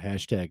is the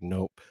hashtag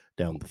nope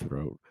down the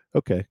throat.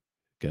 Okay,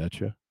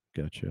 gotcha.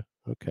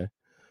 Okay,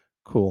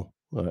 cool.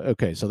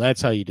 Okay, so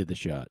that's how you did the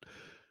shot.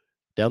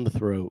 Down the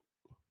throat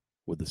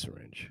with the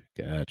syringe.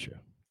 Gotcha.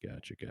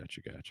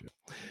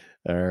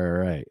 All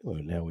right.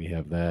 Well, now we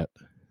have that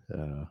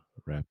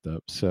wrapped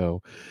up.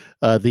 So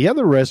the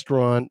other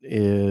restaurant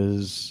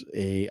is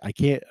I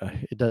can't,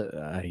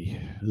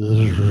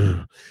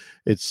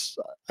 it's,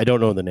 I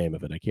don't know the name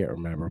of it. I can't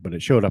remember, but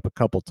it showed up a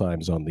couple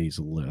times on these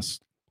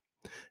lists.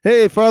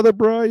 Hey, Father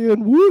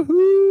Brian.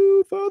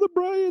 Woohoo. Father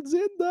Brian's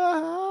in the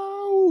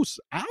house.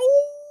 Ow.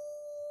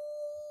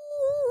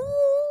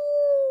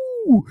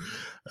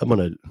 I'm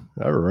going to,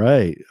 all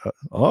right.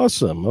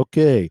 Awesome.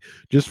 Okay.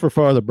 Just for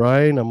Father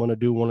Brian, I'm going to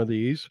do one of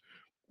these.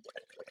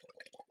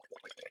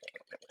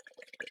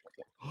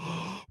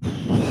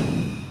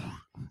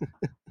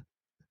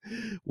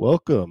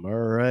 Welcome. All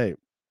right.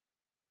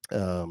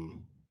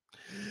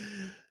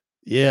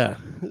 Yeah.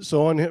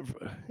 So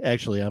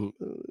actually, I'm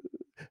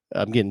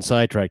getting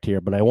sidetracked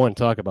here, but I want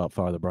to talk about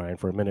Father Brian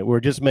for a minute. We're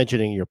just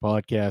mentioning your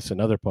podcast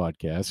and other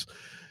podcasts,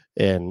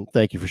 and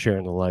thank you for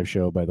sharing the live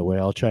show. By the way,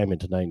 I'll chime in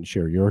tonight and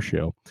share your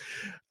show.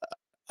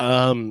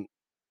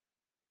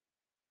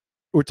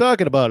 We're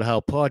talking about how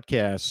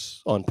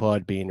podcasts on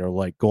Podbean are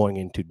like going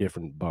into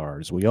different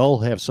bars. We all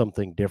have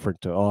something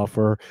different to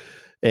offer,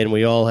 and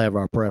we all have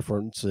our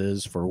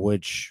preferences for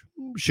which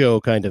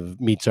show kind of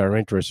meets our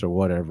interests or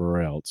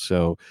whatever else.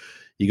 So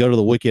you go to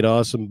the Wicked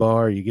Awesome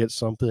bar, you get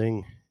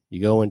something.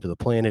 You go into the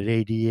Planet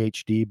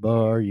ADHD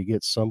bar, you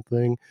get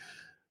something.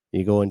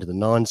 You go into the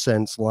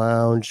Nonsense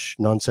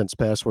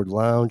Password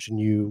Lounge, and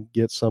you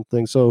get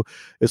something. So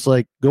it's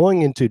like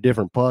going into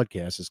different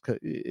podcasts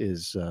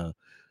is a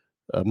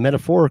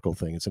metaphorical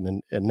thing. It's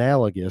an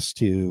analogous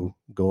to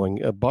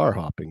going bar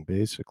hopping,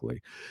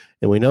 basically.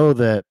 And we know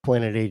that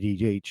Planet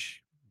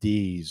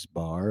ADHD's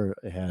bar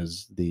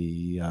has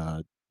the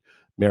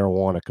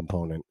marijuana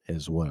component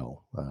as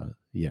well.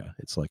 Yeah,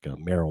 it's like a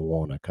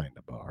marijuana kind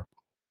of bar.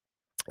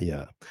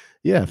 Yeah.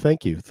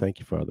 Thank you,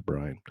 Father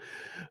Brian.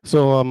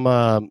 So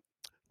I'm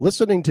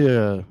listening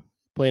to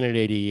Planet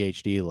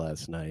ADHD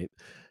last night,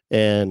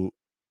 and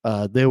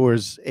there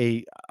was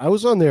I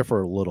was on there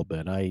for a little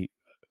bit.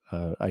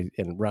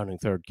 And Rounding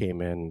Third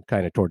came in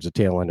kind of towards the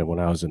tail end of when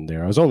I was in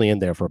there. I was only in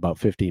there for about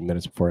 15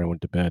 minutes before I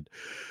went to bed.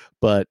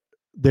 But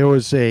there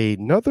was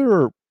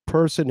another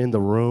person in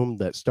the room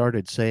that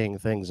started saying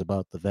things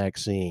about the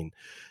vaccine.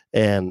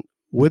 And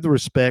with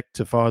respect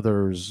to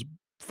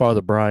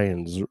Father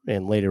Brian's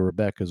and Lady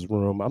Rebecca's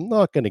room, I'm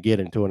not going to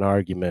get into an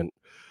argument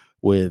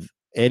with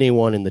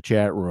anyone in the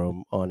chat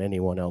room on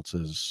anyone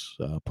else's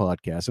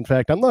podcast. In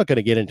fact, I'm not going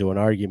to get into an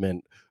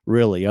argument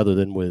really other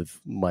than with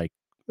my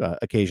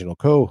occasional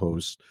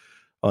co-host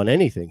on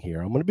anything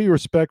here. I'm going to be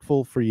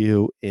respectful for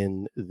you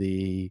in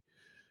the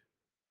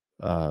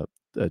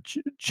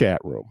chat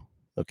room.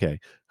 Okay.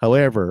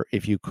 However,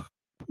 if you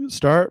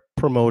start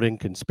promoting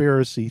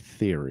conspiracy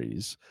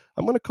theories,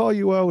 I'm going to call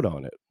you out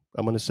on it.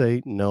 I'm going to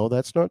say, no,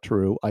 that's not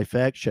true. I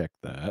fact checked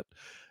that.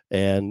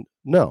 And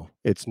no,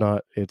 it's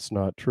not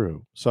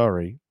true.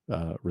 Sorry.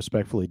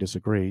 Respectfully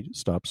disagree.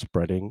 Stop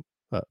spreading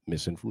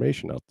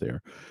misinformation out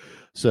there.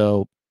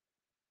 So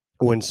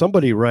when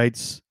somebody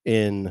writes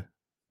in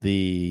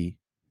the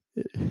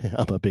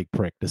I'm a big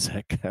prick, does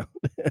that count?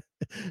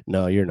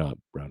 No, you're not,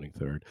 Rounding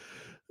Third.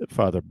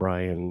 Father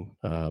Brian,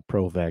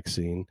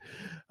 pro-vaccine.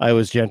 I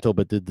was gentle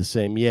but did the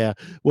same. Yeah,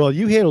 well,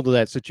 you handled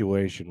that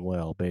situation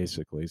well,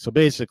 basically. So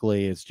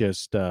basically, it's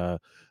just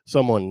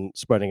someone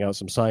spreading out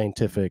some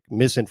scientific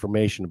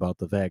misinformation about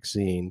the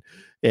vaccine,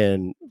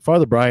 and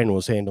Father Brian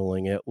was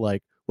handling it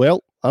like,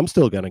 well, I'm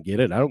still going to get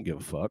it. I don't give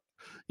a fuck,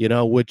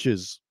 which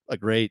is a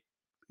great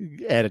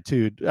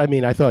attitude. I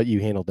mean, I thought you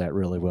handled that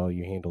really well.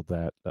 You handled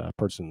that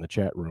person in the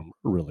chat room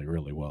really,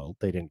 really well.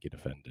 They didn't get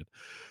offended.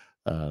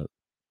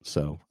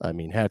 So, I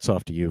mean, hats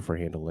off to you for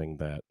handling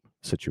that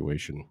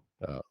situation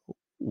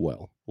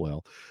well.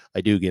 I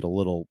do get a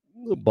little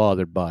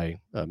bothered by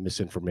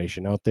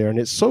misinformation out there, and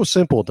it's so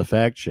simple to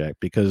fact check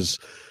because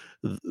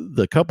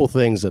the couple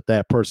things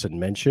that person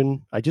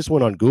mentioned, I just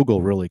went on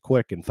Google really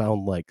quick and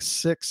found like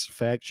 6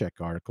 fact check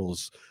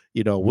articles,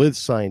 with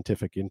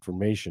scientific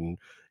information,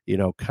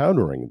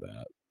 countering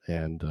that.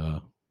 And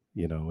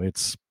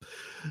it's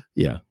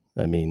yeah,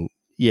 I mean,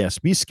 yes,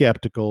 be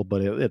skeptical,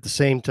 but at the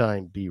same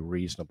time, be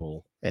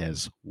reasonable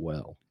as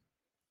well.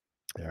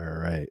 All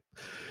right.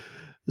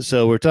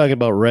 So we're talking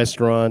about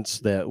restaurants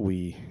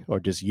or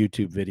just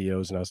YouTube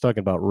videos, and I was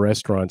talking about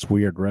restaurants,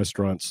 weird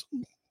restaurants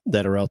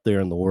that are out there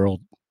in the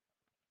world.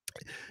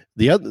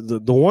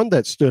 The one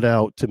that stood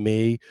out to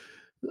me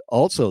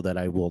also that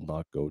I will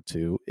not go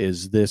to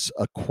is this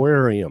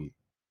aquarium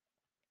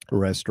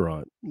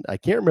restaurant. I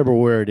can't remember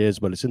where it is,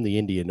 but it's in the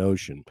Indian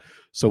Ocean.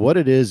 So what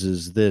it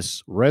is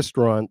this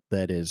restaurant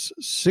that is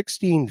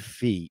 16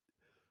 feet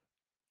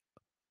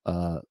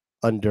uh,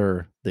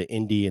 under the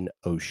Indian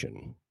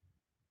Ocean.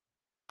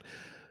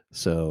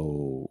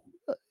 So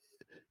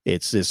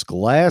it's this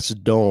glass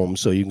dome,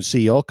 so you can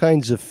see all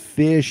kinds of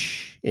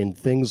fish and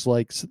things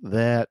like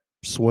that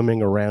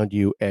swimming around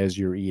you as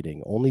you're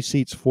eating. Only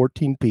seats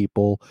 14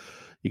 people.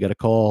 You got to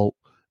call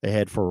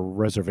ahead for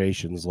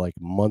reservations like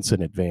months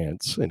in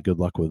advance, and good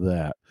luck with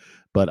that.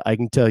 But I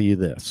can tell you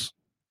this: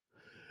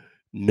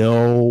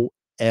 no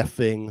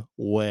effing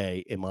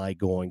way am I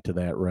going to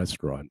that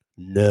restaurant.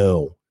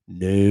 No.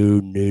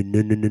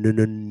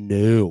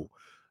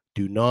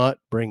 Do not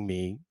bring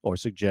me or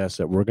suggest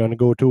that we're going to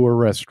go to a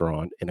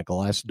restaurant in a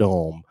glass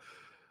dome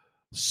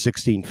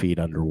 16 feet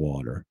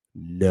underwater.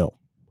 No,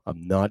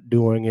 I'm not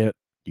doing it.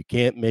 You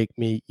can't make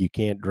me. You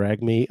can't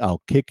drag me.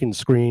 I'll kick and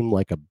scream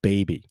like a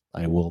baby.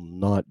 I will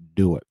not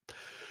do it.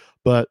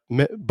 But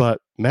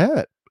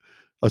Matt,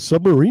 a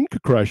submarine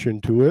could crash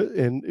into it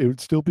and it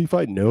would still be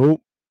fine.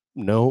 No,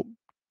 no,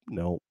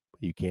 no.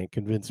 You can't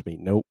convince me.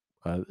 Nope.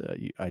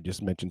 I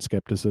just mentioned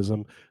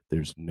skepticism.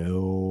 There's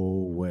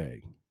no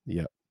way.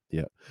 Yep.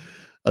 Yeah.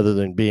 Other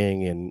than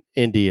being in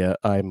India,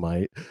 I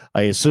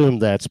assume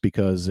that's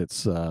because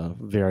it's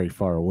very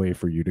far away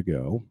for you to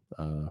go.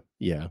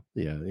 Yeah.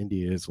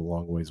 India is a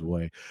long ways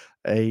away.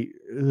 I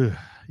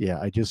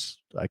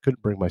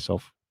couldn't bring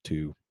myself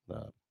to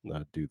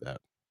not do that.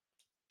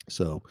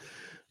 So,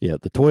 yeah,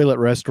 the toilet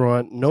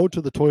restaurant, no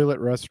to the toilet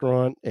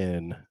restaurant,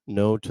 and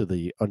no to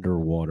the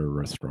underwater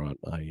restaurant.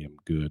 I am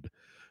good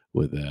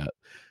with that.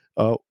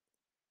 Oh,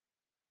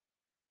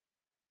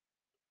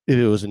 if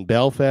it was in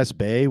Belfast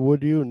Bay,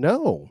 would you?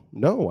 No,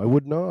 I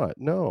would not.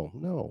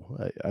 No,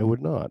 I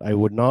would not. I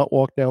would not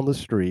walk down the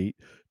street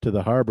to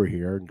the harbor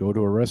here and go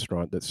to a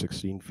restaurant that's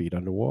 16 feet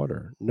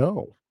underwater.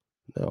 No.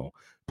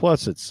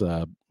 Plus, it's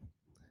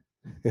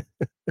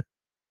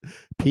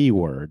P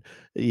word.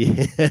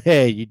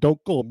 Hey, you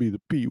don't call me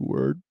the P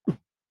word.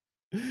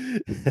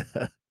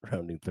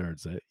 Rounding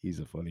thirds. He's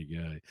a funny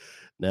guy.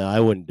 No, I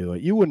wouldn't do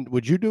it. You wouldn't?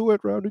 Would you do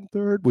it? Rounding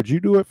third? Would you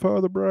do it,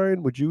 Father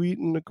Brian? Would you eat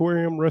in an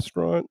aquarium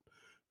restaurant,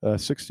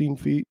 16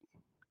 feet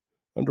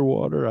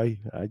underwater? I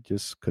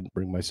just couldn't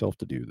bring myself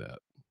to do that.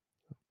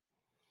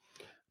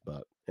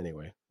 But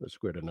anyway, let's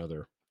get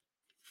another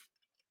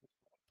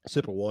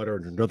sip of water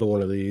and another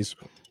one of these.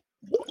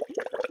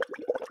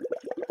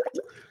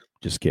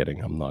 Just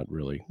kidding. I'm not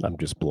really. I'm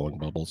just blowing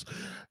bubbles.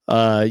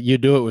 You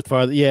do it with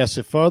Father. Yes,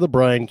 if Father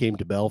Brian came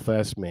to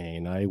Belfast,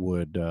 Maine, I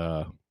would.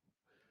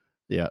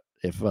 Yeah,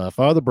 if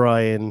Father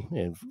Brian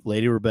and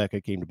Lady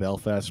Rebecca came to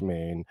Belfast,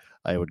 Maine,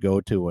 I would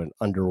go to an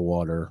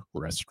underwater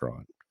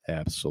restaurant.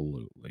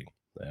 Absolutely.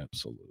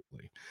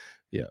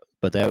 Yeah,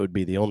 but that would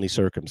be the only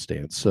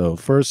circumstance. So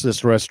first,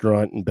 this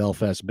restaurant in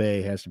Belfast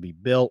Bay has to be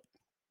built.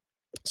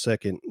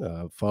 Second,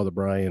 Father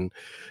Brian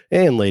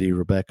and Lady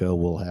Rebecca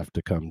will have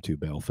to come to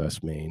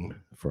Belfast, Maine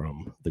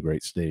from the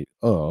great state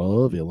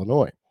of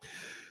Illinois.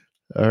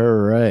 All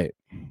right.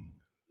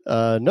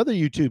 Another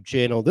YouTube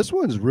channel. This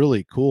one's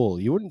really cool.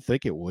 You wouldn't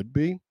think it would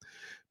be,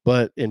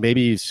 and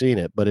maybe you've seen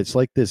it, but it's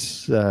like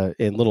this,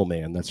 and Little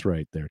Man, that's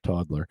right there,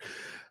 toddler.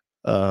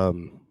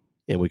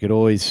 And we could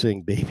always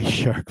sing Baby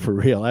Shark for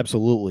real.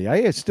 Absolutely.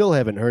 I still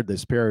haven't heard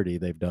this parody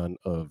they've done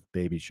of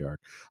Baby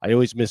Shark. I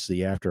always miss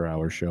the after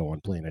hour show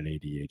on Planet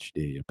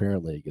ADHD.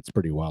 Apparently it gets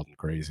pretty wild and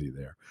crazy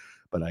there.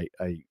 But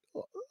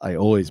I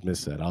always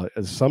miss that.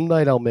 Some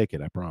night I'll make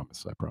it. I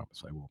promise I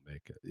will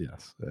make it.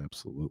 Yes,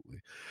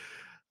 absolutely.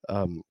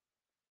 Oh,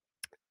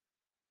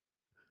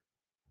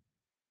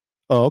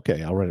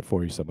 okay. I'll run it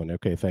for you, someone.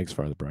 Okay, thanks,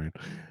 Father Brian.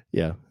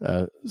 Yeah.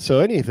 So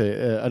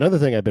another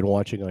thing I've been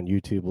watching on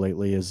YouTube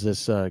lately is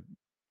this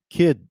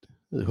kid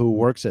who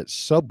works at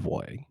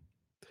Subway,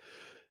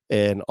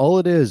 and all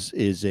it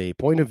is a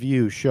point of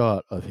view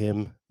shot of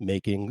him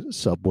making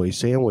Subway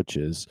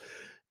sandwiches.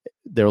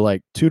 They're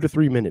like 2 to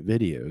 3 minute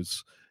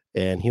videos,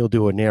 and he'll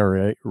do a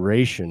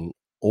narration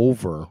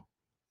over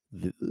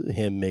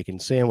him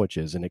making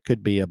sandwiches, and it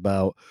could be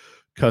about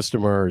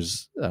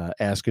customers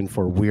asking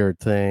for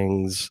weird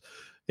things.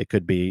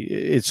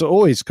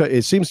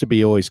 It seems to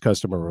be always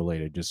customer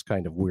related, just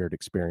kind of weird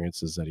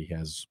experiences that he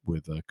has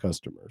with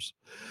customers.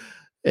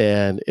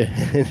 And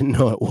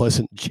no, it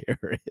wasn't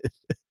Jared.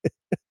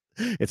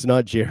 It's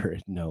not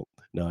Jared. No,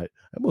 No, I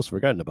almost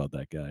forgotten about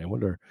that guy. I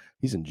wonder,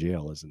 he's in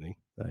jail, isn't he?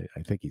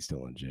 I think he's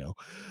still in jail.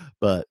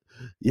 But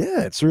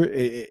yeah,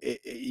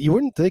 you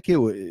wouldn't think it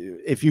would,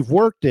 if you've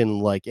worked in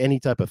like any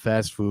type of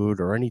fast food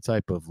or any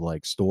type of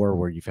like store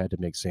where you've had to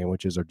make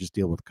sandwiches or just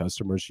deal with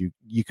customers,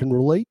 you can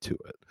relate to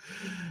it.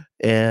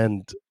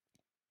 And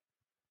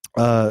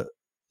uh,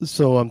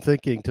 so I'm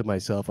thinking to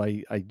myself,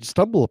 I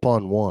stumble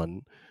upon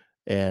one,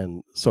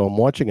 and so I'm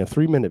watching a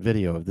 3-minute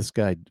video of this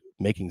guy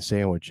making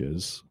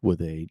sandwiches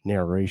with a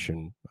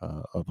narration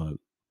of a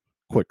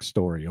quick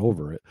story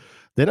over it.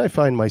 Then I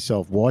find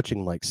myself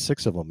watching like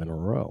 6 of them in a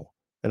row.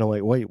 And I'm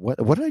like, wait, what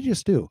did I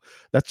just do?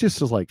 That's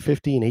just like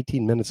 15,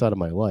 18 minutes out of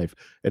my life.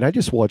 And I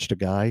just watched a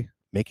guy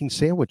making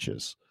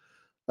sandwiches.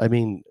 I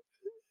mean,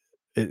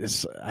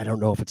 I don't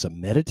know if it's a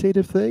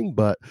meditative thing,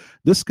 but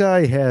this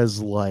guy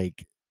has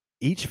like,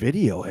 each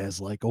video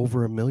has like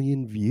over 1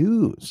 million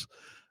views.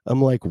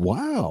 I'm like,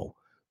 wow,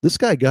 this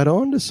guy got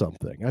onto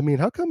something. I mean,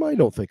 how come I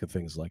don't think of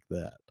things like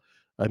that?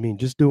 I mean,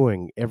 just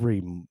doing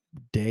every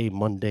day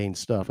mundane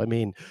stuff. I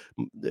mean,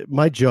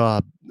 my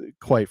job,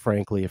 quite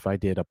frankly, if I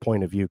did a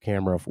point of view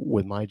camera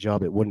with my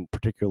job, it wouldn't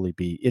particularly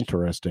be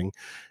interesting.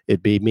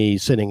 It'd be me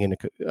sitting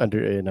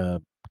in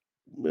a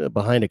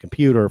behind a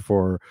computer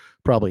for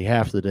probably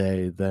half the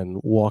day, then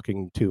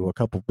walking to a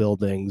couple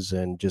buildings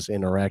and just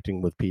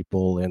interacting with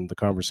people, and the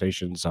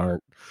conversations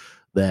aren't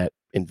that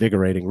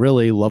invigorating.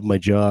 Really love my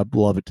job,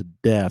 love it to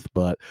death,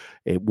 but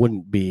it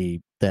wouldn't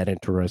be that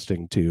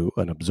interesting to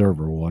an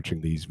observer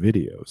watching these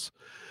videos.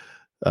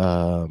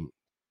 um,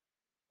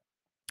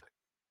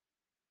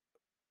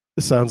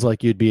 it sounds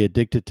like you'd be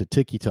addicted to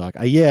TikTok.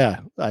 Yeah,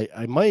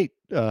 I might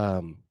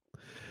I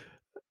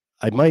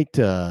might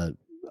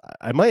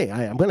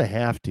I'm gonna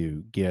have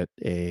to get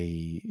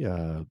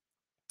a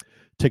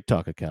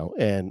TikTok account.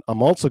 And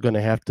I'm also going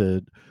to have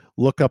to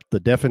look up the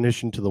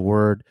definition to the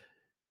word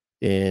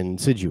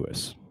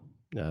insidious,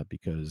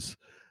 because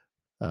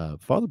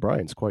Father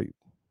Brian's quite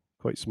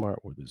smart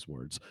with his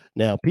words.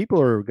 Now,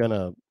 people are going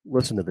to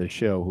listen to this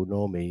show who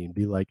know me and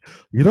be like,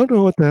 "You don't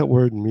know what that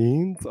word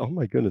means? Oh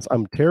my goodness,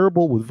 I'm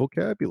terrible with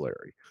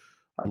vocabulary.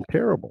 I'm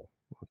terrible."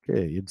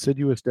 Okay,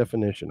 insidious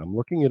definition. I'm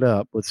looking it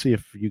up. Let's see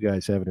if you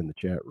guys have it in the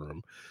chat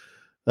room.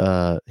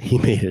 He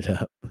made it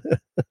up.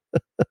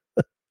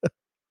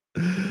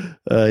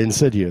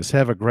 Insidious,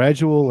 have a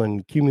gradual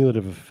and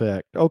cumulative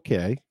effect.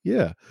 Okay,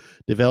 yeah.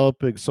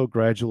 Developing so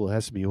gradual, it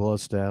has to be well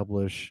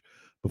established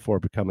before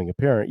becoming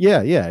apparent.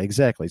 Yeah,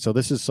 exactly. So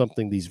this is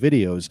something, these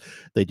videos,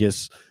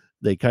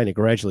 they kind of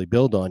gradually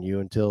build on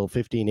you until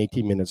 15,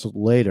 18 minutes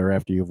later,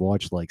 after you've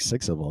watched like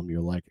 6 of them, you're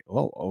like,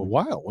 oh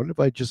wow, what have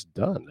I just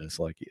done? It's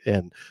like,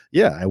 and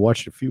yeah, I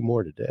watched a few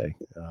more today.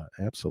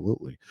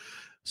 Absolutely.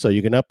 So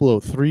you can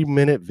upload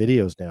 3-minute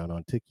videos down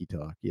on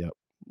TikTok. Yep.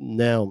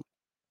 Now,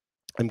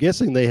 I'm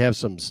guessing they have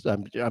some.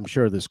 I'm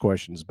sure this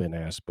question's been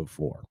asked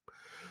before.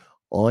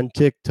 On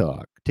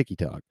TikTok,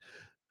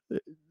 uh,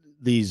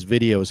 these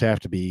videos have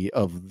to be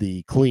of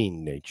the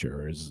clean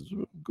nature. Is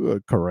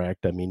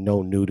correct? I mean,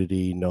 no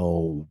nudity,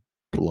 no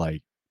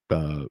like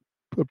uh,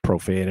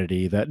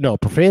 profanity. That no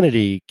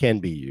profanity can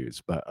be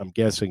used, but I'm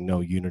guessing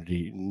no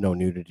unity, no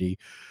nudity.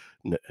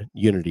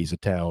 Unity's a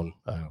town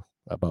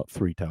about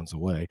 3 towns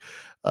away.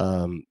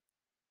 Um,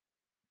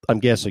 I'm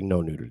guessing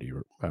no nudity.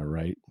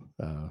 Right?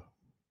 Uh,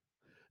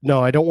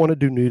 No, I don't want to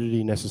do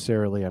nudity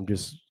necessarily.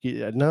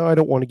 No, I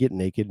don't want to get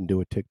naked and do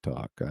a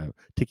TikTok.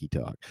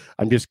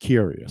 I'm just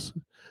curious.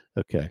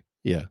 Okay.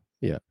 Yeah.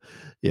 Yeah.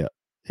 Yeah.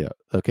 Yeah.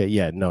 Okay.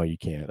 Yeah. No, you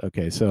can't.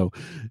 Okay. So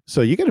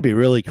you got to be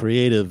really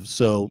creative.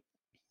 So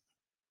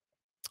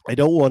I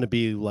don't want to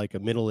be like a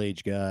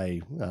middle-aged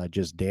guy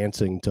just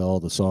dancing to all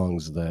the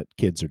songs that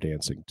kids are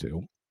dancing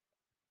to.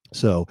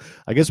 So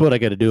I guess what I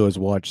got to do is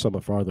watch some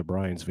of Father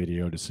Brian's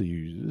video to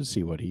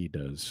see what he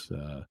does.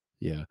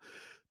 Yeah.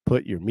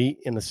 Put your meat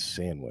in a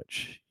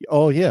sandwich.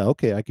 Oh yeah,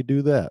 okay, I could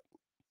do that.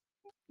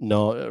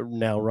 No,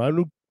 now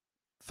round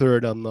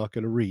third, I'm not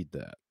going to read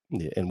that.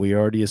 Yeah, and we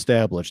already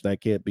established that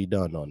can't be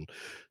done on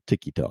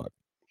TikTok.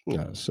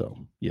 So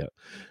yeah,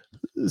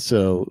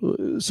 so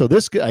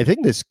this I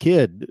think this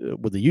kid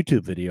with the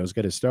YouTube videos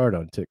got his start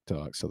on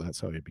TikTok, so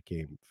that's how he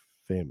became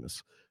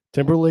famous.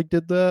 Timberlake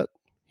did that.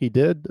 He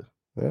did.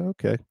 Yeah,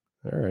 okay,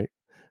 all right.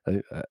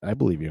 I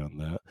believe you on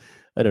that.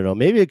 I don't know.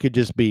 Maybe it could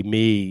just be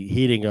me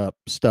heating up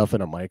stuff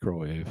in a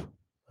microwave.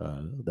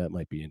 That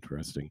might be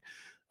interesting.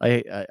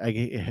 I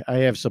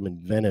have some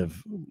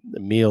inventive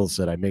meals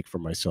that I make for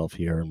myself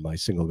here in my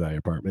single guy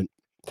apartment.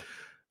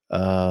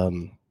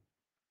 Um,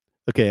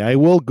 okay, I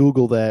will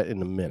Google that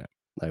in a minute.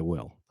 I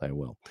will.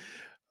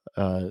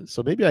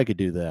 So maybe I could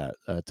do that.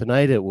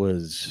 Tonight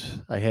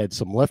I had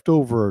some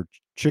leftover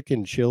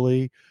chicken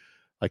chili.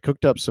 I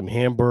cooked up some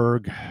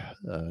hamburg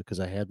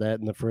because I had that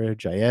in the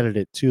fridge. I added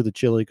it to the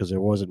chili because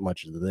there wasn't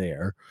much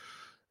there,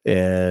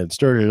 and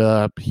stirred it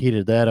up,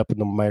 heated that up in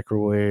the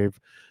microwave.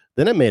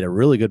 Then I made a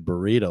really good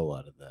burrito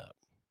out of that.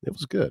 It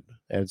was good.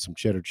 Added some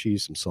cheddar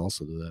cheese, some salsa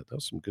to that. That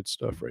was some good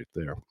stuff right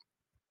there.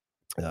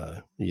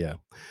 Yeah.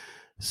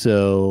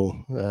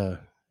 So,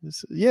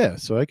 yeah,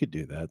 so I could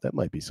do that. That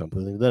might be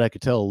something. Then I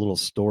could tell a little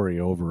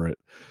story over it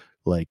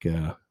like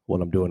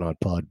what I'm doing on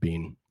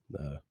Podbean,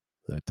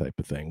 that type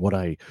of thing. What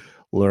I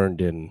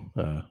learned on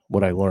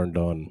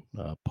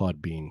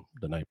Podbean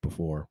the night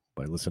before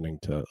by listening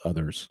to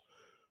other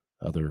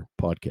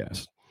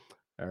podcasts.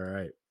 All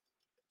right.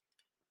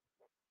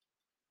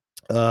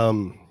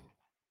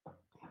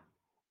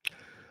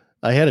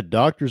 I had a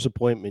doctor's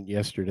appointment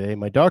yesterday.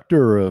 My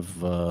doctor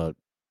of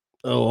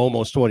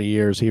almost 20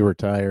 years, he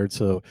retired.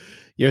 So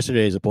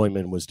yesterday's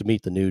appointment was to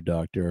meet the new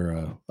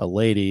doctor, a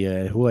lady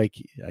who I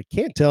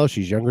can't tell if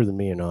she's younger than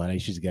me or not.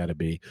 She's got to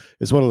be.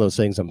 It's one of those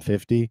things. I'm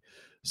 50.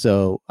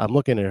 So I'm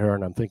looking at her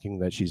and I'm thinking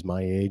that she's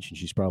my age and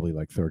she's probably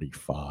like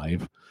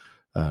 35.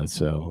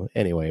 So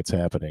anyway, it's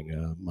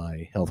happening.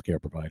 My healthcare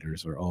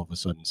providers are all of a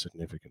sudden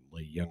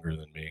significantly younger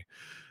than me.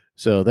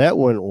 So that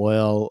went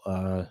well.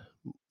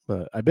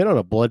 I've been on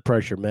a blood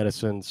pressure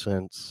medicine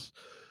since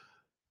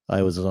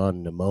I was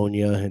on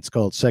pneumonia. It's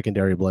called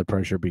secondary blood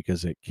pressure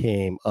because it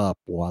came up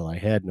while I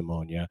had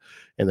pneumonia.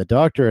 And the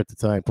doctor at the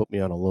time put me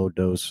on a low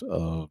dose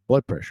of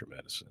blood pressure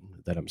medicine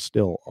that I'm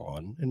still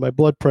on. And my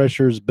blood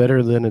pressure is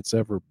better than it's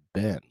ever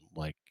been,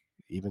 like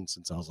even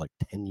since I was like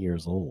 10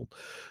 years old.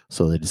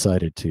 So they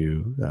decided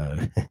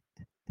to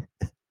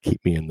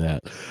keep me in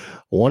that.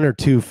 One or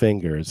two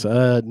fingers.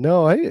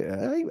 No,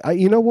 I,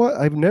 you know what?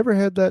 I've never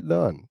had that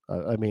done.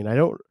 I mean, I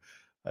don't.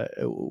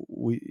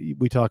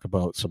 We talk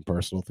about some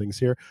personal things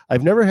here.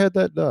 I've never had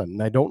that done,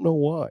 and I don't know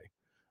why.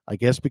 I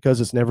guess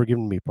because it's never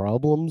given me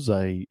problems.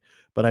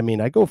 But I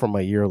mean, I go for my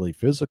yearly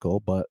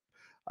physical, but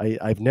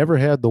I've never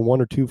had the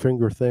one or two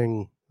finger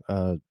thing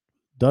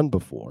done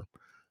before.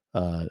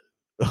 Uh,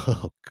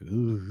 oh,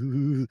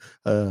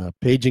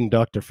 paging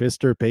Dr.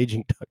 Pfister,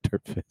 paging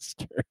Dr.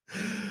 Pfister.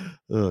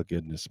 Oh,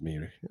 goodness me.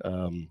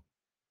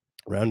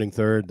 Rounding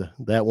third,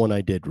 that one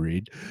I did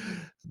read.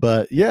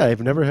 But yeah,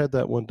 I've never had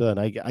that one done.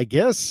 I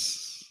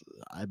guess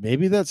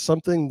maybe that's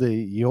something that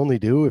you only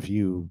do if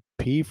you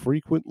pee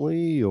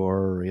frequently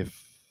or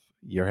if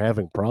you're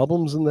having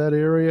problems in that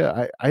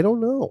area. I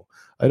don't know.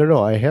 I don't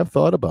know. I have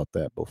thought about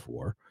that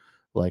before.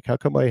 Like, how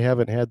come I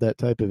haven't had that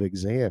type of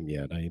exam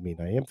yet? I mean,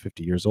 I am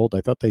 50 years old.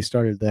 I thought they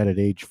started that at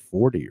age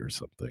 40 or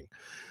something.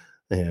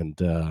 And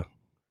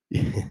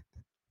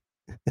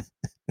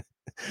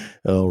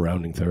oh,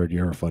 rounding third,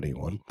 you're a funny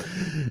one.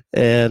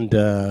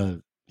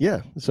 And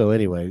yeah, so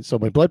anyway, so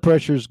my blood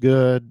pressure's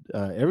good.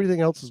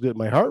 Everything else is good.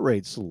 My heart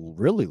rate's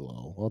really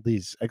low. All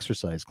these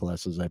exercise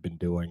classes I've been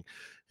doing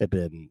have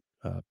been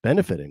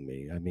benefiting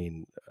me. I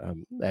mean,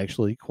 I'm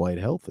actually quite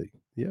healthy.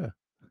 Yeah.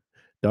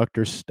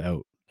 Dr.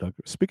 Stout.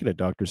 Speaking of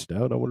Dr.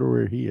 Stout, I wonder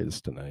where he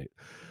is tonight.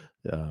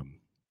 Yeah,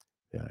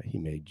 he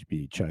may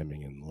be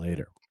chiming in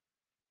later.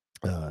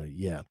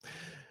 Yeah.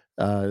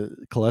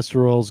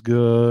 Cholesterol's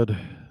good.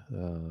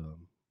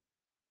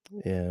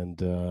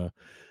 And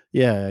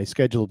yeah, I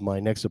scheduled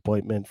my next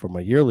appointment for my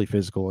yearly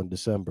physical in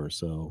December.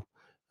 So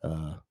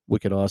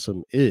Wicked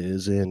Awesome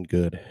is in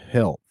good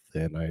health.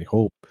 And I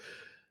hope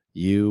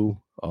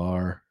you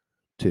are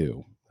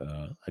too.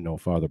 I know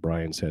Father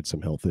Brian's had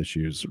some health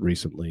issues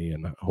recently,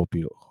 and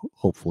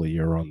hopefully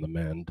you're on the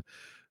mend.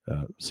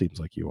 Seems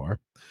like you are.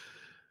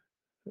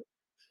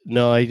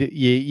 No,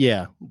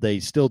 yeah, they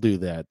still do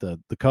that. The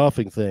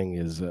coughing thing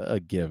is a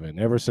given.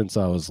 Ever since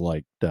I was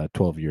like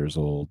 12 years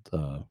old,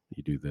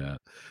 you do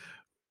that.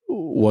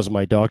 Was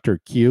my doctor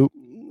cute?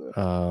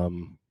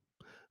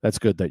 That's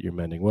good that you're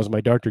mending. Was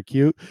my doctor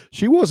cute?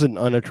 She wasn't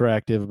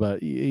unattractive, but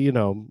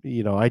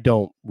I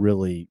don't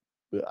really.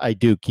 I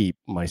do keep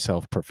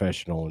myself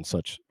professional in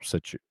such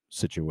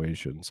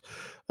situations.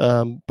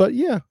 But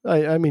yeah,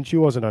 I mean, she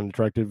wasn't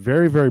unattractive.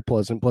 Very, very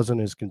pleasant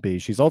as can be.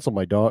 She's also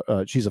my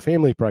daughter. She's a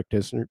family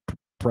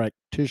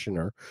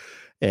practitioner,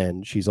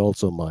 and she's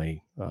also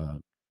my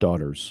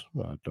daughter's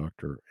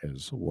doctor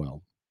as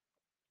well.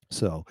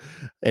 So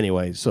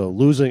anyway,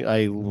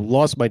 I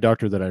lost my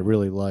doctor that I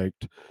really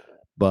liked,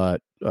 but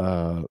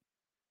I'm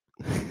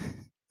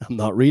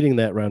not reading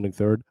that rounding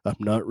third. I'm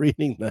not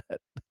reading that.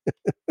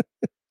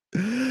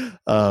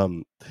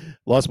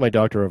 Lost my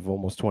doctor of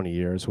almost 20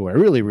 years who I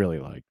really, really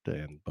liked.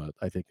 But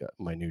I think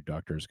my new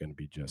doctor is going to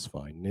be just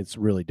fine. And it's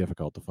really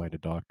difficult to find a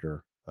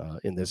doctor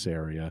in this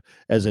area,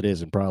 as it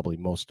is in probably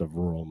most of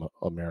rural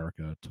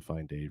America, to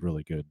find a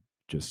really good,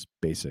 just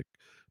basic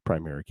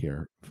primary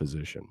care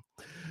physician.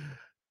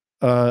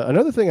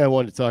 Another thing I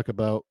wanted to talk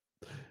about,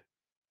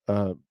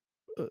 uh,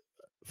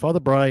 Father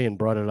Brian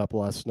brought it up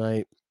last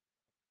night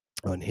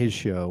on his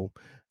show,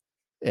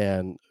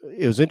 and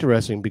it was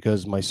interesting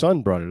because my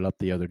son brought it up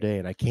the other day,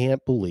 and I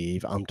can't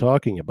believe I'm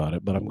talking about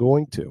it, but I'm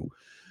going to.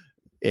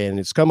 And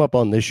it's come up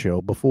on this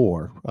show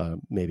before,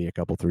 maybe a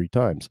couple, 3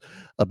 times.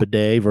 A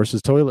bidet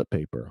versus toilet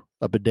paper.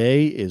 A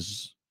bidet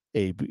is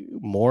a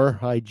more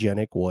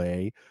hygienic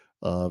way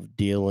of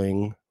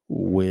dealing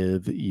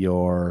with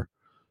your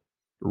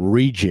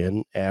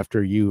region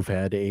after you've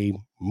had a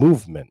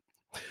movement.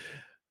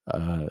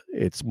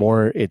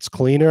 It's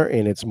cleaner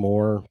and it's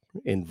more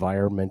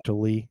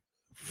environmentally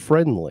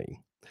friendly.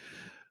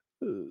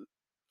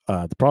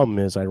 The problem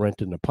is I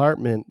rent an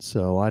apartment,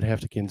 so I'd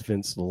have to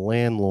convince the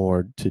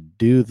landlord to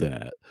do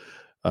that.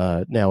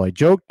 Now, I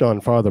joked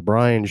on Father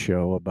Brian's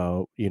show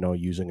about,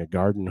 using a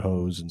garden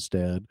hose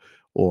instead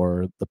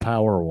or the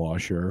power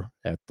washer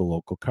at the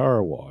local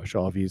car wash.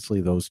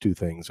 Obviously, those two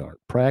things aren't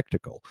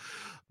practical,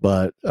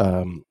 but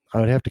I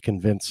would have to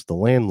convince the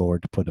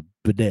landlord to put a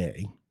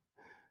bidet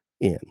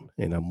in,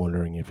 and I'm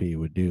wondering if he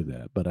would do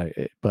that.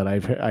 But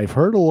I've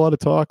heard a lot of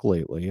talk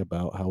lately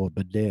about how a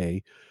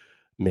bidet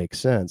makes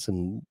sense,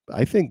 and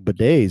I think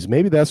bidets,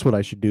 maybe that's what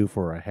I should do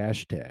for a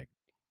hashtag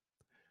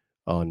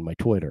on my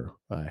Twitter,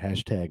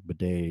 hashtag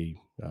bidet,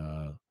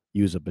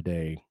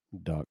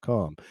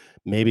 useabidet.com.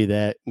 Maybe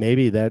that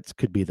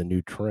could be the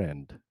new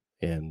trend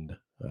in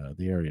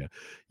the area.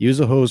 Use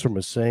a hose from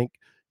a sink.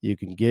 You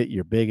can get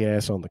your big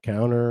ass on the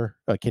counter.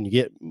 Can you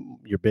get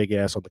your big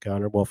ass on the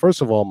counter? Well,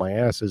 first of all, my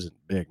ass isn't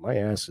big. My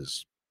ass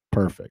is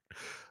perfect,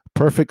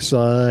 perfect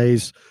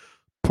size,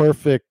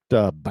 perfect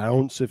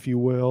bounce, if you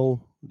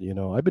will.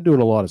 I've been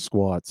doing a lot of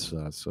squats,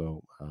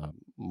 so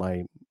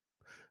my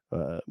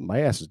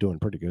ass is doing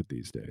pretty good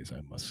these days,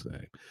 I must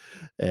say.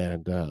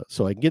 And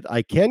so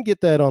I can get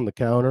that on the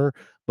counter,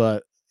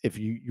 but if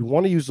you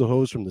want to use the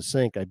hose from the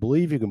sink, I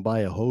believe you can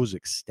buy a hose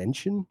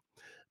extension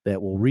that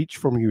will reach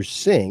from your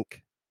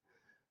sink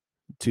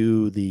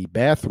to the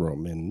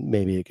bathroom, and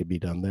maybe it could be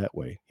done that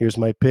way. Here's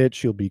my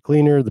pitch: you'll be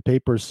cleaner, the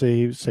paper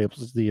saves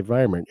the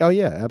environment. Oh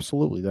yeah,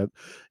 absolutely.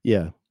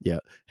 Yeah.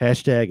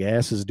 Hashtag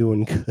ass is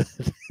doing good.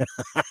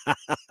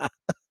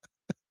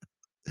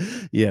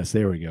 Yes,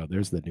 there we go.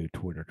 There's the new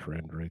Twitter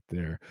trend right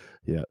there.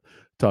 Yeah.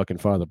 Talking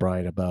Father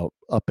Brian about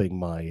upping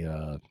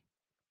my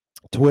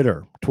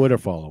Twitter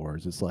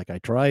followers. It's like I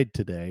tried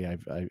today.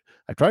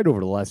 I tried over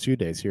the last few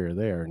days here or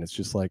there, and it's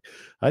just like,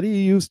 how do you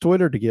use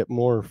Twitter to get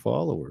more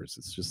followers?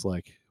 It's just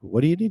like,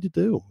 what do you need to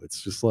do?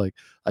 It's just like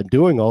I'm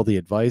doing all the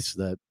advice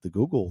that the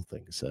Google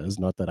thing says.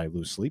 Not that I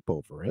lose sleep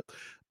over it,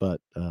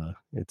 but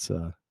it's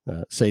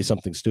say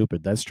something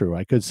stupid. That's true.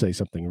 I could say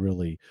something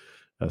really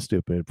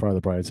stupid.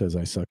 Father Brian says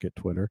I suck at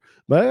Twitter,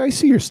 but I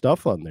see your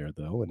stuff on there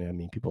though, and I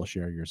mean people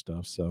share your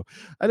stuff. So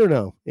I don't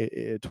know.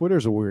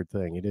 Twitter's a weird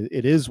thing.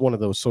 It is one of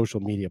those social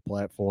media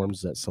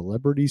platforms that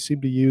celebrities seem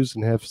to use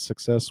and have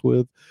success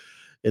with.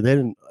 And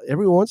then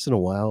every once in a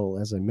while,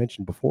 as I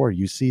mentioned before,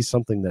 you see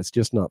something that's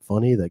just not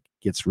funny that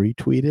gets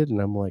retweeted, and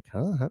I'm like,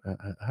 huh?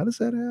 How does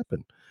that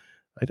happen?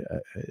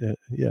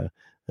 Yeah.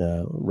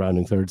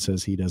 Rounding Third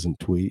says he doesn't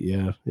tweet.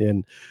 Yeah.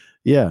 And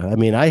yeah, I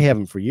mean, I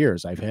haven't for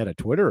years. I've had a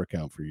Twitter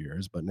account for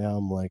years, but now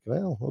I'm like,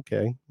 well,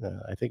 okay.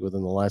 I think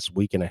within the last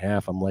week and a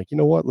half, I'm like, you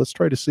know what? Let's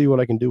try to see what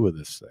I can do with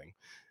this thing.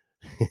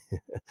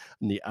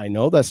 I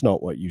know that's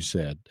not what you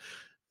said.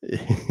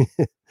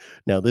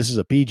 Now, this is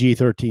a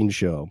PG-13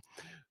 show.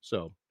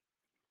 So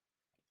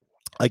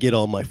I get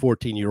all my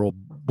 14-year-old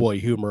boy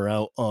humor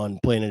out on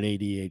Planet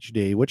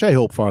ADHD, which I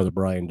hope Father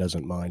Brian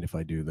doesn't mind if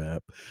I do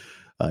that.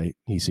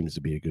 He seems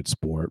to be a good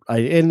sport.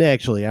 And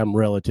actually, I'm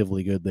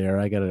relatively good there.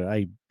 I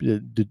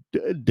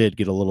did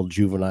get a little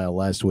juvenile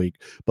last week,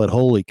 but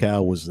holy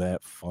cow, was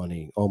that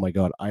funny! Oh my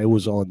god, I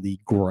was on the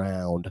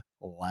ground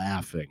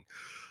laughing.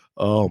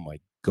 Oh my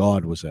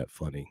god, was that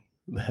funny?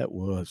 That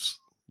was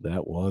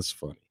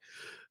funny.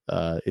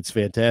 It's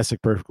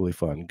fantastic, perfectly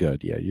fun.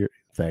 Good, yeah.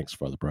 Thanks,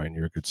 Father Brian.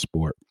 You're a good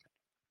sport.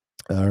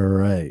 All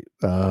right.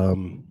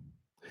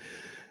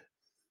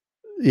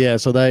 Yeah,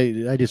 so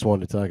I just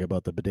wanted to talk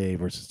about the bidet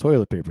versus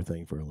toilet paper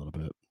thing for a little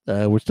bit.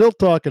 We're still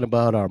talking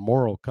about our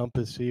moral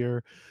compass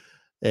here,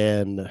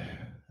 and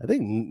I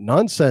think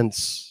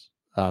Nonsense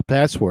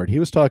Password. He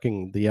was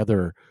talking the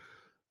other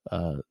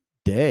uh,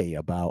 day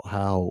about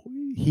how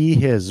he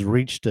has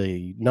reached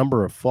a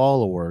number of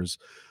followers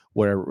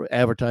where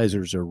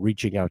advertisers are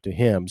reaching out to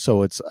him.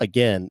 So it's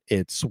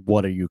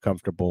what are you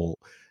comfortable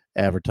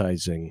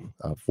advertising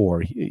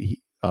for?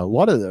 A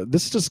lot of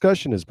this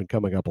discussion has been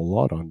coming up a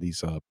lot on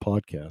these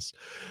podcasts,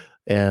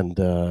 and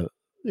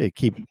I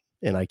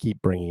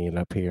keep bringing it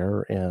up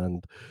here.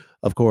 And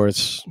of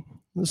course,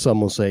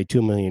 some will say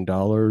 $2 million,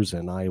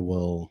 and I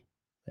will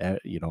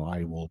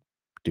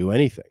do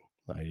anything.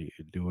 I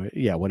do it.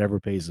 Yeah, whatever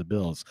pays the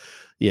bills.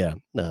 Yeah.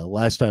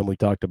 Last time we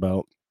talked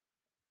about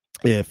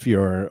if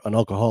you're an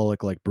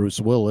alcoholic like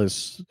Bruce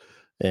Willis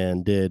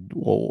and did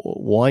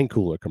wine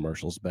cooler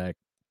commercials back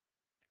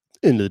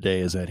in the day,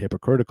 is that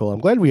hypocritical?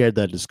 I'm glad we had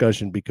that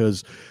discussion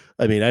because,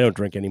 I mean, I don't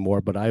drink anymore,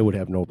 but I would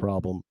have no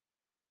problem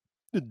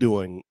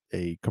doing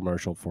a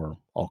commercial for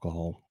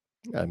alcohol.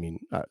 I mean,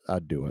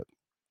 I'd do it.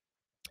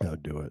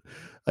 I'd do it.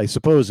 I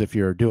suppose if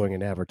you're doing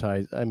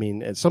an I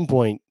mean, at some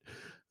point,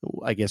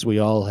 I guess we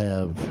all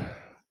have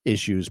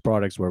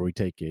products where we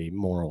take a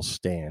moral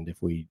stand. If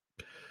we,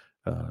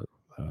 uh,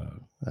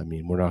 I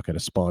mean, we're not going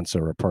to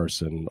sponsor a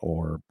person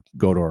or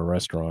go to a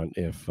restaurant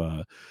if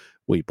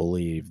we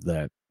believe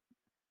that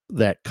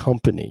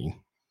company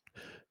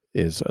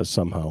is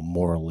somehow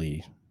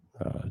morally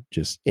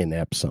just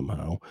inept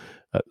somehow.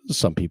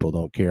 Some people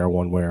don't care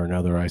one way or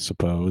another, I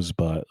suppose,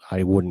 but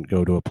I wouldn't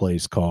go to a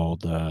place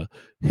called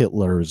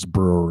Hitler's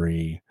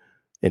Brewery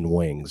in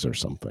Wings or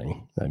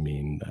something. I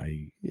mean,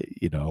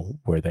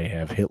 where they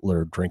have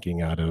Hitler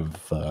drinking out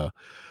of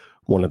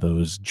one of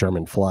those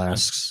German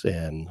flasks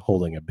and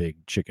holding a big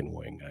chicken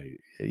wing.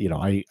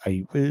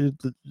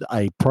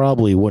 I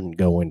probably wouldn't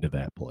go into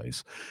that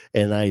place,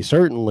 and I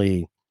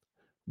certainly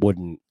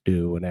wouldn't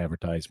do an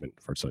advertisement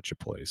for such a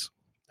place,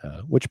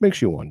 which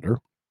makes you wonder: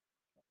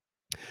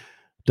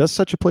 does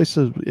such a place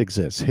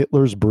exist?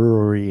 Hitler's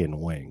Brewery and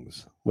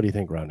Wings. What do you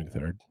think, rounding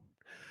third?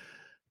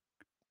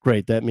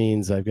 Great. That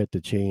means I've got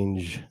to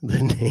change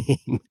the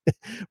name.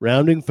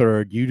 Rounding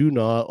third, you do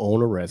not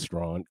own a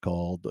restaurant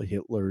called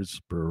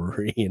Hitler's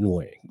Brewery and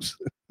Wings.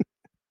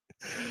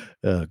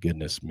 Oh,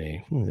 goodness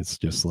me. It's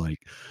just like,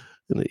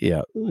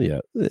 yeah, yeah.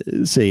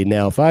 See,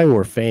 now if I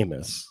were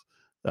famous,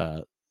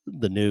 the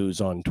news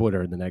on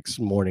Twitter the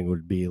next morning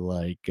would be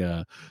like,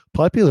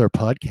 popular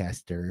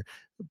podcaster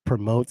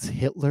promotes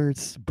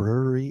Hitler's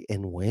Brewery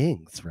and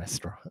Wings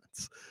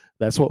restaurants.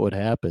 That's what would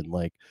happen.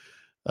 Like,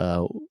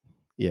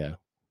 yeah.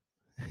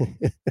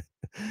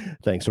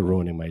 Thanks for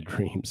ruining my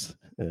dreams.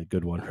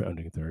 Good one,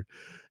 rounding third.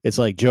 It's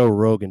like Joe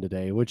Rogan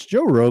today, which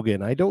Joe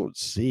Rogan, I don't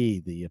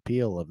see the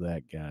appeal of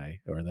that guy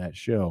or that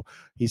show.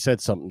 He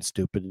said something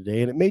stupid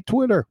today and it made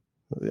Twitter.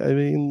 I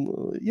mean,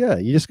 yeah,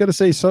 you just got to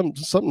say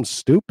something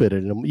stupid.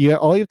 And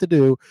all you have to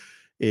do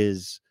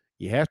is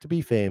you have to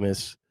be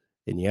famous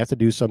and you have to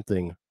do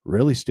something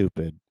really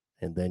stupid.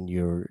 And then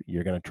you're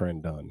going to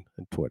trend on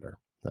Twitter.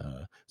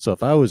 So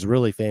if I was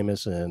really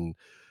famous and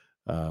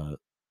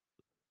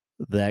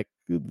that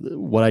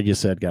what I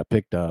just said got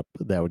picked up,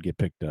 that would get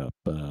picked up.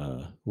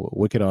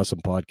 Wicked Awesome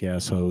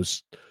podcast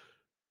host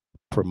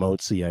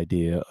promotes the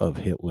idea of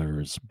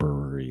Hitler's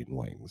Brewery and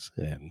Wings,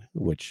 and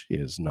which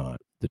is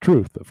not the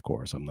truth, of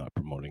course. I'm not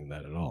promoting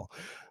that at all.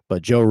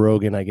 But Joe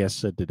Rogan, I guess,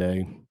 said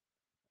today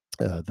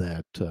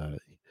that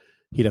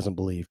he doesn't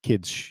believe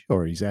kids,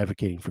 or he's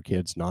advocating for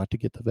kids not to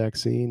get the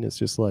vaccine. It's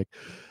just like,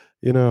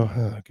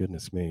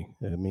 goodness me.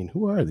 I mean,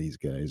 who are these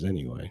guys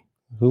anyway?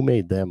 Who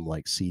made them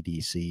like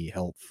CDC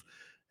health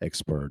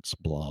experts?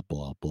 Blah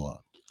blah blah.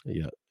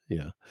 Yeah,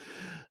 yeah,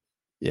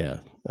 yeah.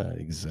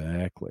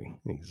 Exactly.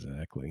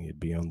 It'd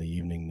be on the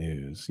evening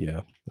news.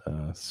 Yeah.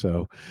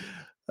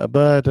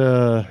 But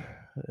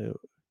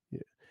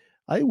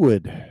I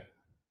would.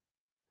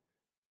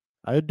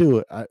 I'd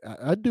do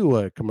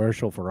a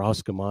commercial for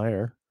Oscar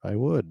Mayer. I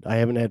would. I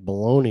haven't had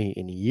bologna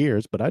in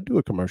years, but I'd do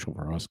a commercial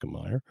for Oscar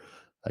Mayer.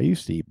 I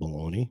used to eat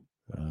bologna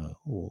a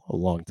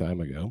long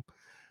time ago.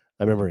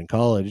 I remember in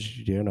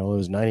college, it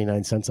was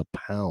 99 cents a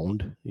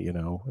pound,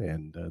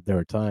 and there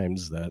are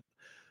times that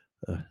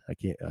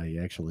I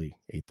actually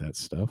ate that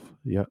stuff.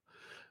 Yeah.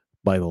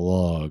 By the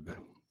log.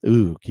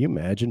 Ooh, can you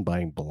imagine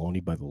buying bologna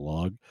by the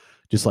log?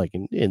 Just like,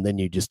 and then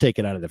you just take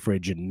it out of the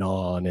fridge and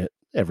gnaw on it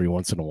every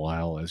once in a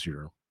while as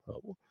you're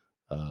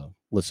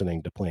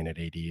listening to Planet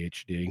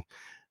ADHD.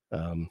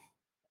 Um,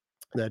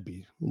 that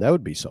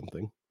would be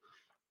something.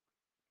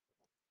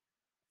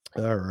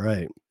 All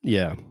right.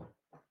 Yeah.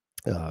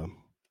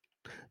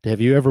 Have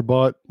you ever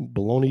bought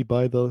bologna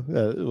by the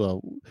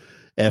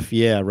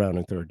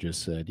rounding third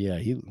just said, yeah,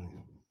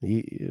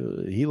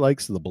 he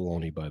likes the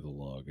bologna by the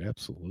log.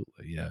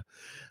 Absolutely. Yeah.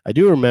 I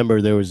do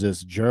remember there was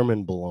this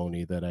German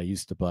bologna that I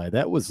used to buy.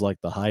 That was like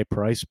the high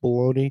price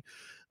bologna.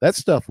 That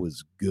stuff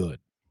was good.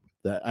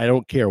 That I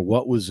don't care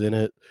what was in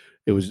it.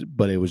 It was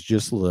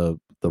just the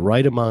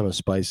right amount of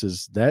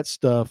spices. That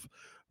stuff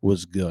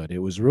was good. It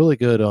was really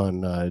good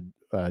on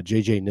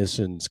JJ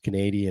Nissen's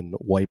Canadian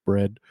white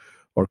bread,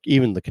 or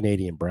even the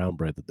Canadian brown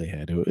bread that they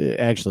had.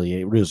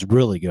 It was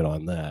really good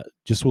on that.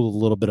 Just with a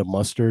little bit of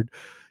mustard.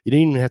 You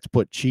didn't even have to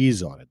put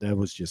cheese on it. That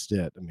was just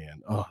it,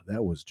 man. Oh,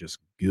 that was just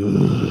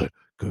good.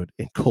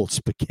 And cold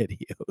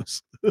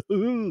spaghettios.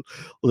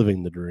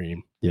 Living the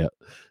dream. Yeah.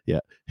 Yeah.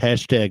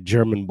 Hashtag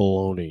German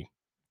bologna.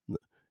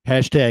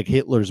 Hashtag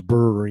Hitler's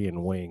Brewery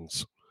and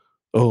Wings.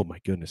 Oh my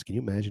goodness. Can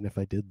you imagine if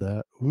I did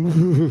that?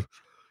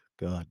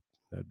 God,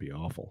 that'd be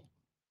awful.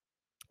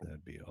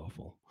 That'd be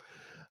awful.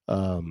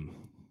 All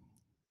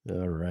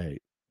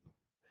right.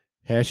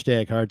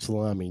 Hashtag hard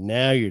salami.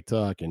 Now you're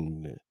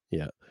talking.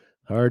 Yeah.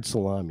 Hard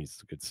salami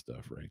is good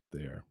stuff right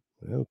there.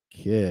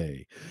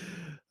 Okay.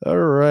 All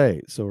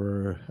right. So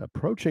we're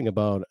approaching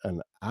about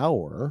an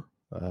hour.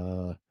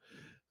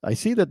 I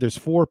see that there's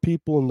 4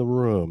 people in the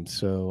room.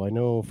 So I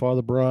know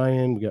Father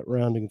Brian, we got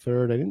rounding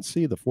third. I didn't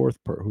see who the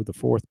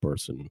fourth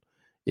person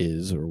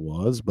is or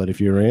was, but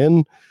if you're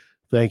in,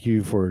 thank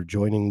you for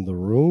joining the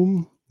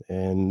room.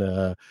 And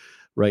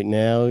right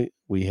now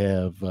we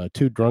have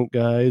 2 drunk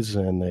guys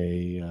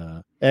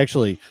and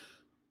actually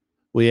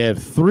we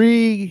have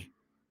 3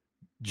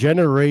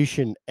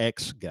 Generation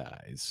X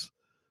guys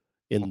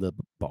in the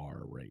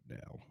bar right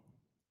now.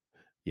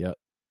 Yep.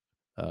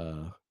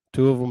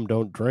 2 of them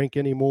don't drink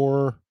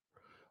anymore.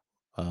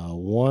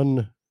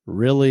 One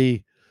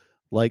really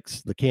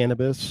likes the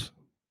cannabis,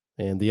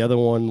 and the other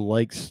one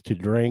likes to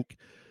drink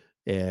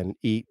and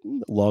eat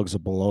logs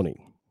of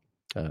bologna.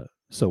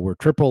 So we're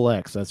triple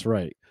X. That's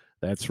right.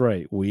 That's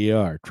right. We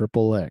are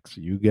triple X.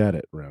 You got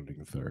it.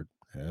 Rounding third.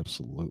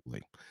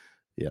 Absolutely.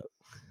 Yeah.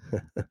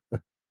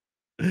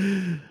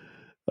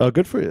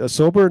 Good for you.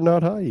 Sober,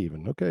 not high,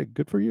 even. Okay.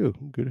 Good for you.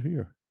 Good to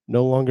hear.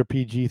 No longer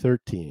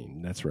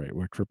PG-13. That's right.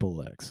 We're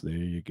triple X. There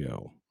you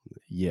go.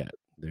 Yeah,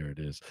 there it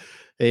is.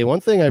 Hey, one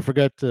thing I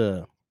forgot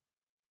to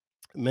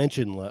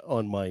mention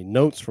on my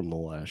notes from the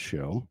last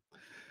show,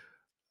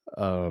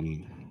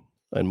 on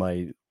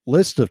my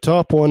list of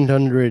top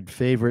 100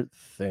 favorite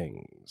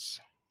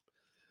things.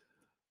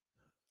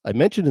 I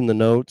mentioned in the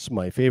notes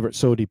my favorite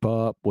sody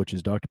pop, which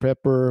is Dr.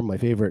 Pepper, my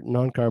favorite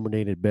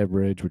non-carbonated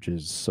beverage, which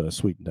is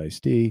sweetened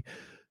iced tea,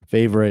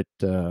 favorite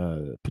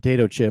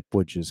potato chip,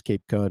 which is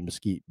Cape Cod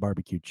Mesquite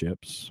barbecue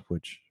chips,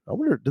 which I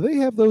wonder, do they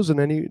have those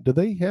do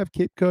they have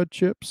Cape Cod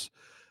chips?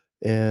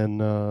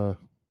 And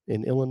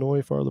in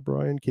Illinois, Father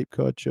Brian, Cape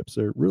Cod chips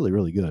are really,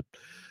 really good.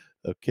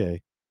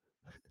 Okay.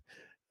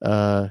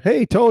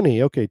 Hey,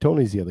 Tony. Okay,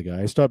 Tony's the other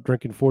guy. I stopped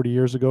drinking 40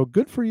 years ago.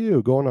 Good for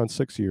you. Going on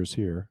 6 years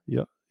here.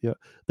 Yeah, yeah.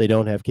 They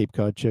don't have Cape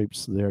Cod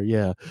chips there.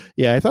 Yeah,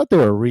 yeah. I thought they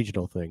were a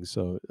regional thing,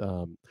 so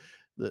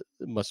it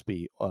must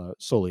be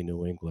solely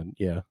New England.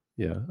 Yeah,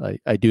 yeah.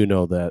 I do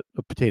know that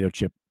potato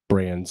chip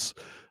brands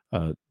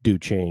do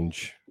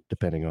change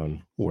depending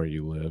on where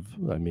you live.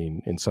 I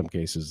mean, in some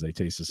cases they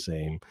taste the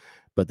same,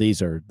 but these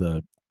are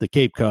the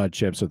Cape Cod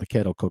chips are the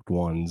kettle cooked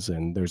ones,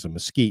 and there's a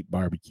mesquite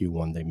barbecue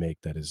one they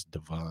make that is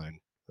divine.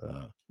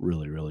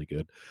 Really, really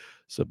good.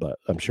 So, but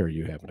I'm sure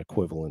you have an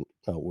equivalent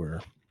out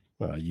where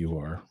you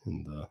are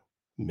in the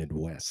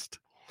Midwest.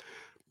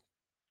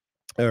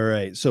 All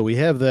right, so we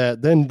have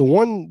that. Then the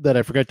one that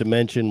I forgot to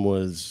mention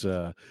was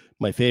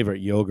my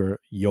favorite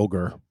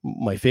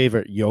my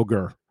favorite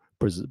yogurt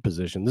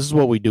position. This is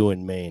what we do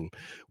in Maine.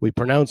 We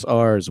pronounce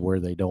R's where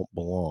they don't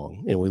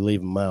belong, and we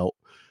leave them out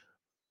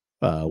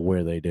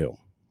where they do.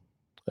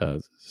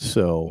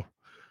 So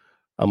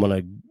I'm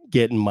gonna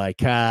get in my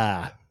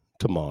car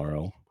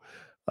tomorrow.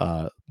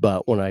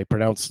 But when I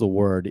pronounce the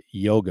word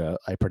yoga,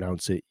 I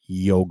pronounce it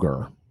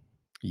yogurt.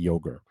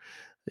 Yogurt.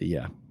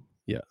 Yeah.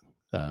 Yeah.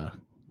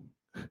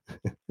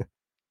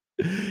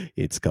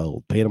 It's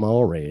called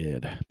Panama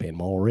Red.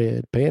 Panama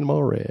Red. Panama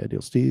Red.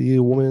 You'll steal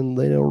you, woman.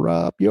 They'll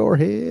rob your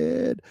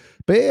head.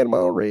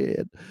 Panama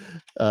Red.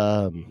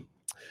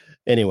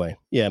 Anyway,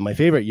 yeah, my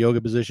favorite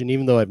yoga position,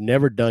 even though I've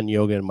never done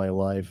yoga in my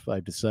life,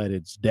 I've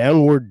decided it's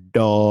downward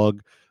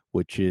dog,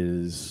 which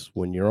is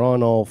when you're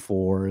on all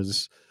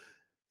fours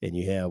and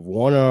you have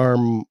one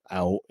arm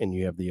out and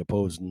you have the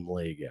opposing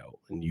leg out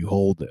and you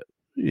hold it.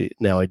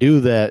 Now I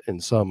do that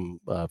in some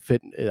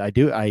fit. I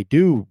do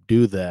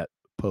that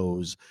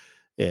pose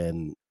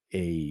in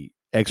a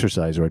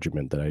exercise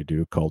regimen that I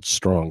do called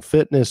Strong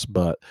Fitness,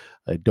 but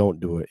I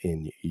don't do it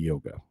in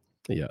yoga.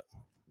 Yeah.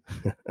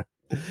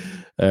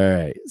 All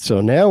right.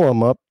 So now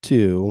I'm up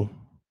to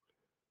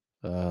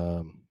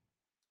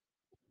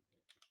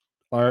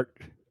arc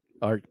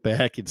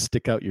back and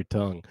stick out your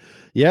tongue.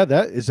 Yeah,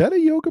 is that a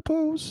yoga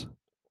pose?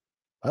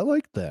 I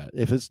like that.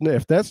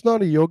 If that's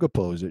not a yoga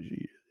pose,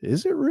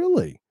 is it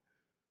really?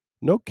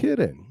 No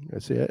kidding. I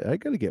see. I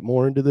got to get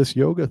more into this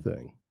yoga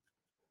thing.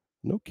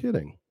 No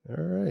kidding.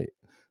 All right.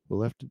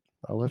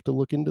 I'll have to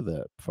look into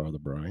that, Father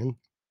Brian.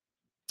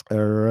 All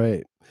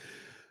right.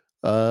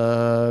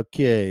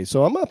 Okay,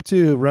 so I'm up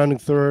to rounding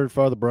third.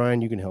 Father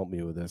Brian, you can help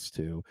me with this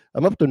too.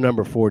 I'm up to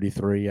number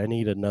 43. I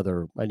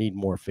need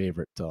more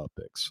favorite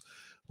topics.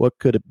 What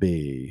could it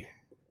be?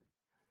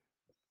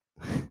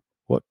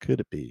 What could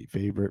it be?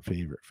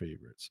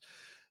 Favorites.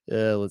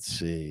 Let's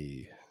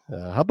see.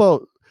 How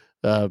about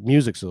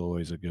music's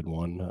always a good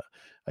one.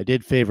 I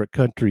did favorite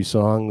country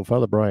song.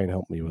 Father Brian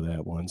helped me with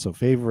that one. So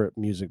favorite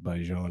music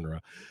by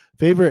genre.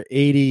 Favorite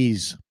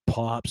 80s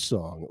pop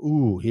song.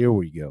 Ooh, here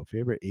we go.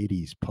 Favorite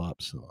 80s pop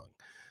song.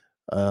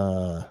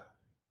 Oh,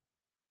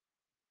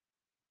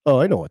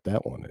 I know what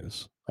that one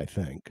is, I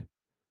think.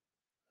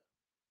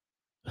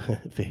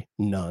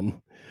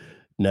 None.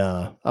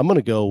 Nah, I'm going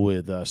to go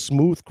with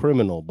Smooth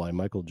Criminal by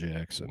Michael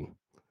Jackson.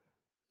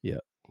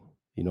 Yeah.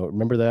 You know,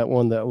 remember that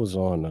one? That was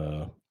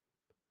on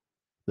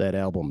that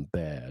album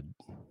Bad.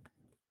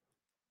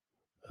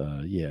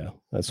 Yeah,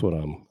 that's what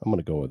I'm going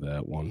to go with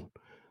that one.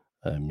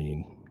 I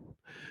mean,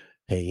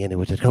 hey,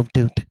 anyway, I won't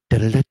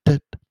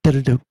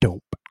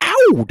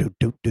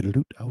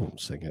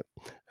sing it,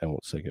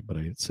 but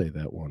I'd say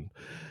that one.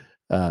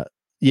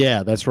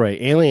 Yeah, that's right.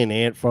 Alien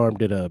Ant Farm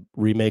did a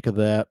remake of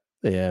that,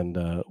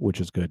 and which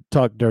is good.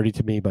 Talk Dirty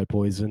to Me by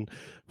Poison.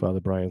 Father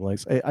Brian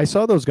likes. I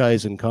saw those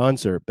guys in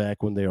concert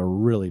back when they were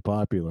really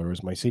popular. It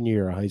was my senior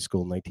year of high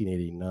school in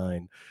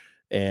 1989,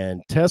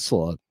 and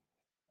Tesla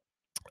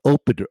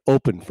opened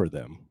for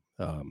them.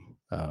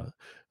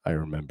 I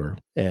remember,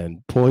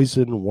 and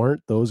Poison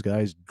weren't those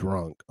guys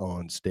drunk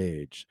on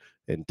stage,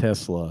 and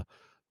Tesla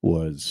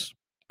was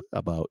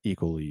about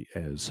equally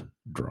as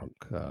drunk.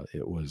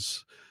 That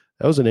was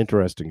an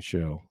interesting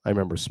show. I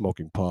remember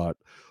smoking pot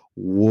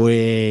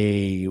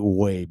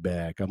way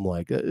back. I'm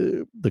like,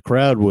 the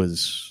crowd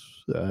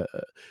was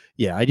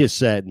Yeah, I just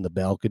sat in the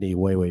balcony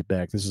way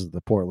back. This is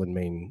the Portland,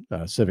 Maine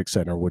Civic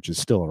Center, which is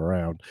still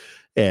around,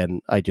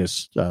 and I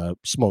just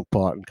smoked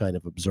pot and kind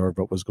of observed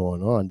what was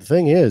going on. The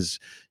thing is,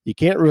 you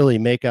can't really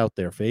make out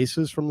their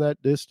faces from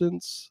that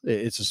distance.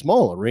 It's a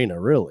small arena,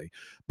 really,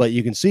 but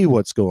you can see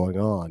what's going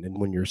on. And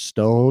when you're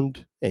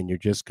stoned and you're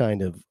just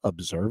kind of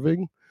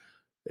observing,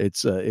 it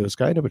was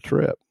kind of a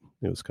trip.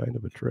 It was kind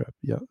of a trip.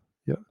 Yeah,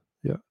 yeah,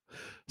 yeah.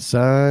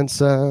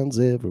 Signs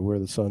everywhere.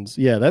 The sun's.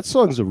 Yeah, that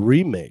song's a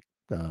remake.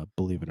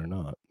 Believe it or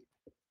not,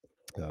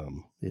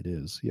 it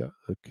is. Yeah.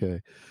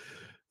 Okay.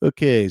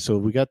 Okay. So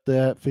we got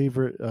that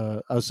favorite.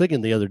 I was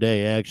thinking the other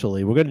day.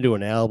 Actually, we're going to do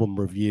an album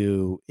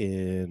review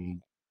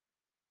in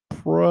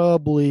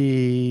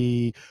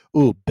probably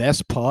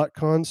best pot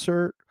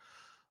concert.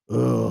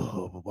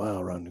 Oh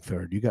wow, rounding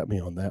third. You got me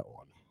on that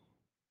one.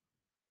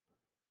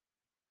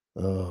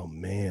 Oh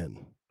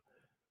man.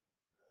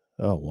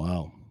 Oh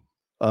wow.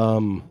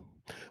 Um.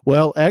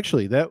 Well,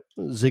 actually, that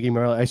Ziggy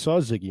Marley. I saw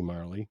Ziggy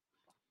Marley.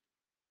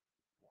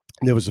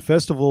 There was a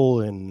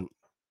festival in.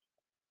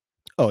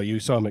 Oh, you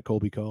saw him at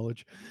Colby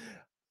College.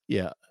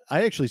 Yeah,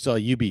 I actually saw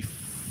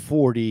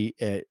UB40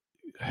 at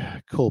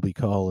Colby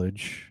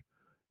College.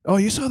 Oh,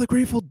 you saw the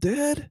Grateful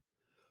Dead?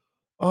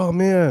 Oh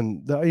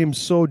man, I am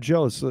so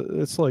jealous.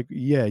 It's like,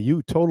 yeah,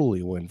 you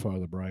totally win,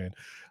 Father Brian.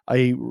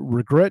 I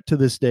regret to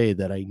this day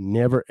that I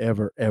never,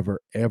 ever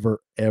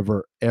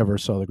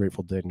saw the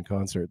Grateful Dead in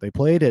concert. They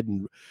played it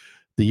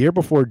the year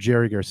before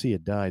Jerry Garcia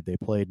died. They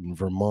played in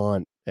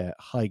Vermont at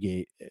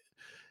Highgate,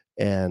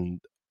 and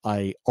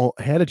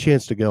had a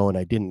chance to go and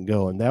I didn't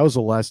go, and that was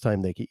the last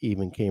time they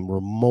even came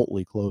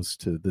remotely close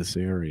to this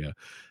area.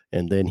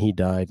 And then he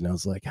died, and I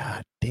was like,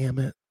 ah, damn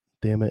it,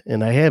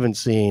 And I haven't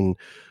seen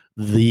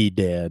the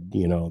Dead,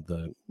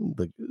 the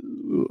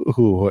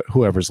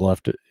whoever's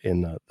left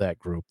in that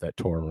group that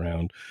tore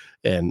around,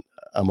 and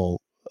I'm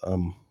all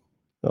oh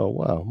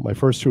wow, my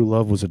first true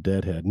love was a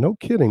Deadhead. No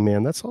kidding,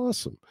 man, that's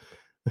awesome.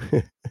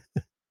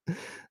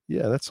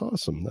 Yeah, that's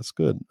awesome. That's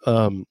good.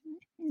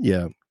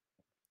 Yeah.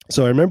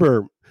 So I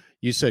remember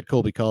you said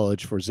Colby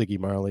College for Ziggy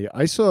Marley.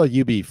 I saw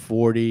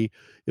UB40.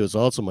 It was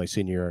also my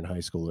senior year in high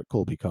school at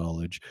Colby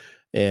College.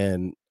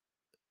 And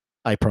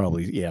I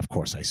probably, yeah, of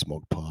course I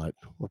smoked pot.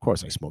 Of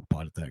course I smoked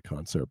pot at that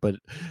concert, but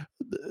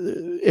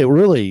it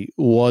really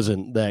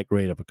wasn't that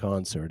great of a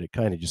concert. It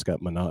kind of just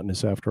got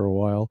monotonous after a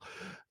while.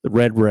 The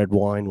Red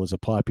Wine was a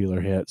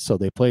popular hit. So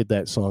they played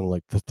that song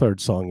like the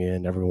third song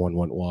in, everyone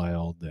went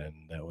wild.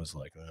 And that was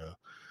like,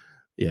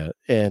 yeah.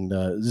 And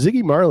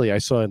Ziggy Marley, I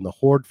saw in the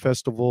Horde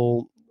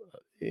Festival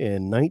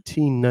in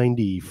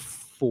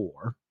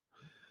 1994.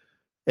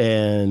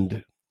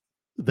 And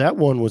that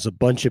one was a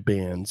bunch of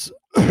bands.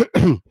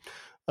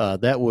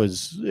 That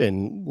was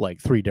in like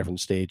 3 different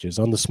stages.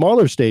 On the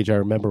smaller stage, I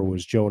remember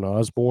was Joan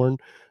Osborne.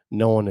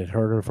 No one had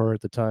heard of her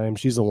at the time.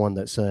 She's the one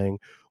that sang,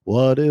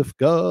 "What if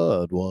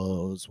God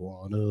was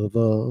one of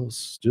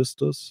us,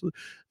 just us?"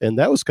 And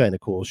that was kind of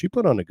cool. She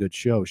put on a good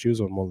show. She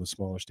was on one of the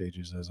smaller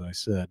stages, as I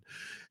said.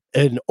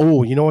 And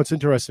you know what's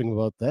interesting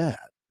about that?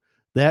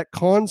 That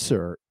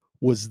concert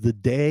was the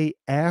day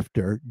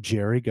after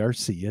Jerry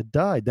Garcia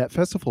died. That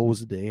festival was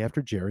the day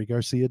after Jerry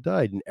Garcia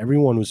died, and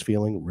everyone was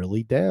feeling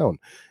really down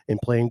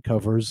and playing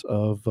covers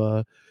of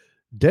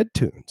Dead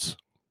tunes.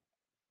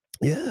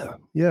 Yeah,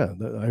 yeah,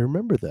 I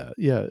remember that.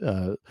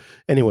 Yeah.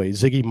 Anyway,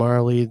 Ziggy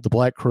Marley, the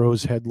Black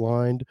Crowes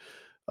headlined.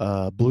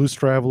 Blues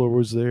Traveler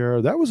was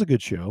there. That was a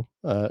good show.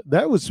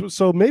 That was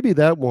so maybe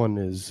that one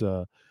is.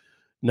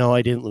 No,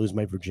 I didn't lose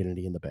my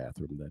virginity in the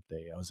bathroom that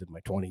day. I was in my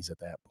 20s at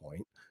that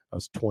point. I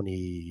was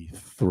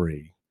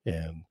 23.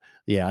 And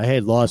yeah, I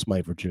had lost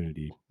my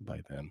virginity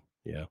by then.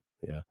 Yeah,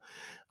 yeah.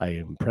 I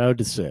am proud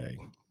to say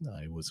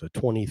I was a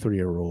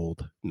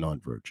 23-year-old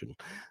non-virgin.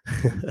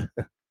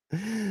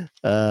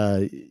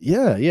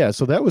 Yeah.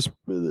 So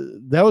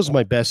that was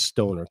my best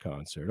stoner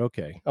concert.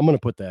 Okay, I'm gonna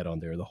put that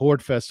on there. The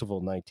Horde Festival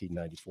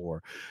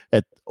 1994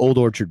 at Old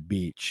Orchard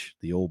Beach,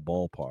 the old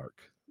ballpark,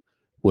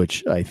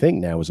 which I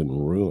think now is in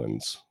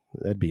ruins.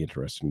 That'd be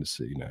interesting to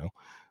see now.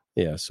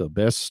 Yeah, so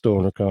best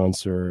stoner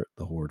concert,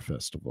 the Horde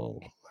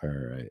Festival. All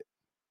right.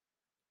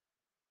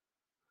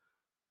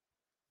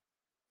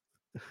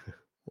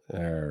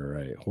 All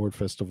right. Horde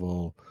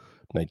Festival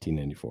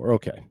 1994.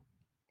 Okay.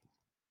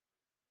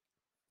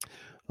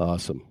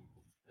 Awesome.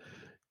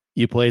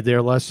 You played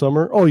there last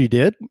summer? Oh, you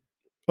did?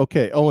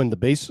 Okay. Oh, and the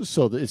base,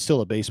 so it's still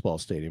a baseball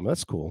stadium.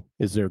 That's cool.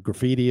 Is there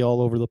graffiti all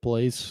over the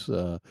place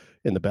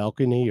in the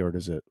balcony, or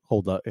does it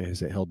hold up?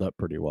 Has it held up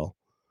pretty well?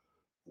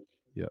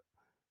 Yeah.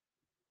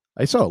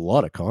 I saw a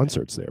lot of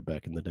concerts there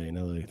back in the day.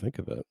 Now that I think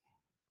of it,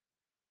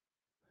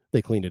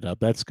 they cleaned it up.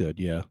 That's good.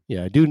 Yeah,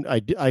 yeah.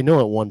 I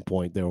know at one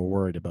point they were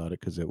worried about it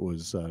because it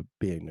was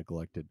being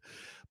neglected.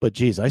 But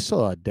geez, I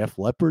saw Def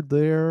Leppard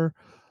there.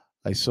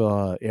 I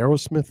saw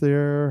Aerosmith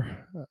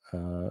there.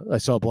 I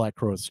saw Black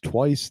Crowes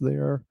twice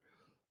there.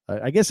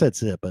 I guess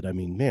that's it. But I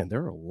mean, man,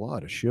 there are a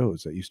lot of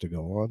shows that used to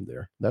go on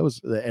there.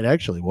 It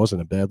actually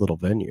wasn't a bad little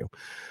venue.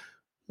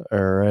 All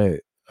right.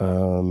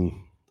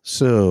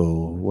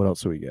 So what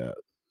else do we got?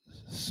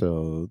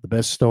 So the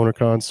best stoner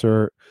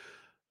concert.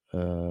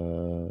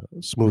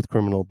 Smooth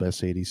Criminal,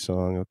 best 80s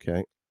song.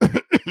 Okay.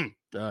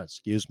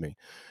 Excuse me.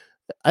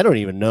 I don't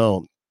even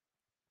know.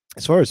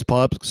 As far as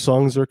pop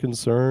songs are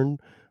concerned,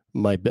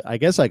 I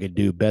guess I could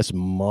do best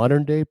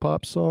modern day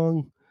pop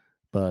song,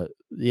 but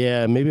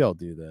yeah, maybe I'll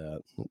do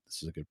that.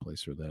 This is a good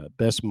place for that.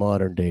 Best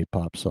modern day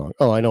pop song.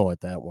 Oh, I know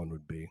what that one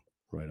would be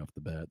right off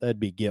the bat. That'd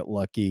be Get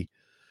Lucky.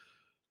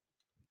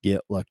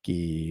 Get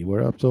Lucky.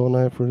 We're up all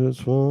night for this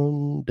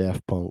fun.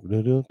 Daft Punk.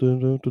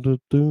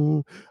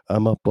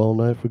 I'm up all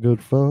night for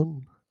good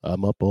fun.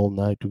 I'm up all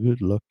night to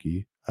get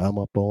lucky. I'm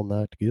up all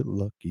night to get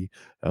lucky.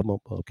 I'm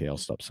up. Okay, I'll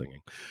stop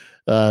singing.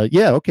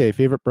 Yeah, okay.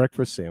 Favorite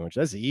breakfast sandwich.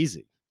 That's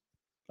easy.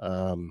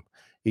 Um,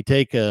 you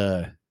take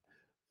a.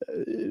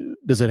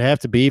 Does it have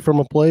to be from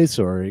a place,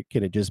 or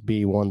can it just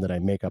be one that I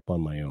make up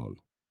on my own?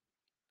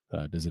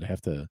 Does it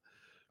have to?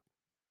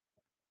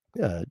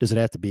 Does it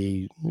have to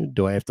be?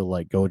 Do I have to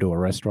like go to a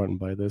restaurant and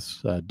buy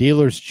this?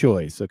 Dealer's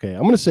choice. Okay,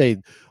 I'm going to say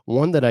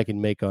one that I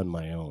can make on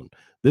my own.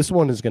 This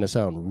one is going to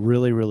sound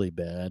really, really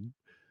bad,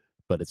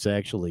 but it's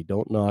actually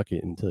don't knock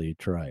it until you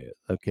try it.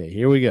 Okay,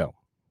 here we go.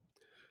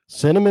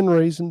 Cinnamon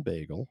raisin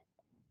bagel,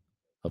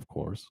 of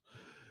course,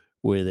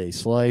 with a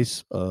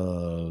slice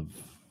of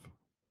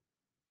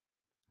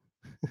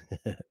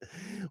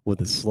with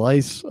a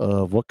slice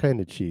of what kind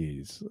of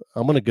cheese?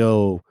 I'm gonna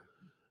go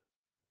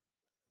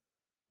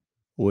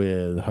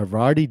with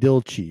Havarti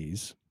dill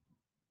cheese,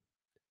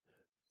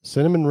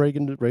 cinnamon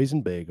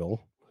raisin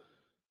bagel,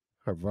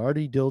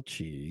 Havarti dill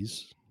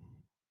cheese,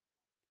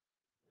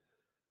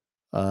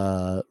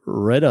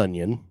 red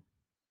onion,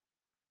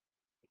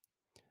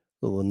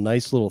 a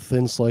nice little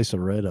thin slice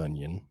of red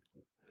onion,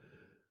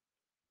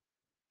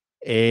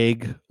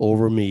 egg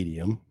over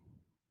medium,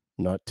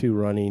 not too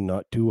runny,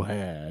 not too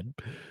hard,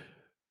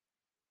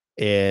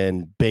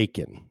 and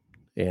bacon.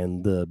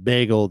 And the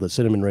bagel, the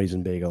cinnamon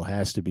raisin bagel,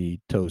 has to be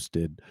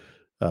toasted,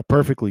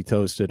 perfectly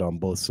toasted on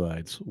both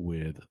sides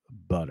with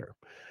butter.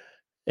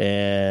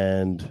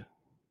 And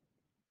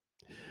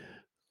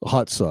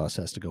hot sauce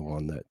has to go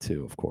on that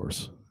too, of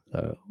course,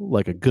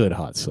 like a good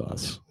hot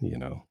sauce.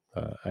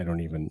 I don't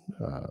even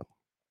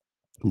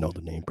know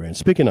the name brand.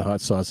 Speaking of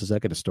hot sauces, I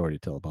got a story to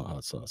tell about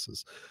hot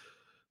sauces.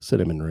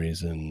 Cinnamon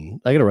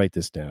raisin. I got to write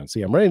this down.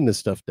 See, I'm writing this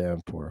stuff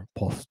down for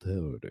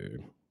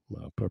posterity.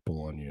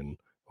 Purple onion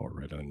or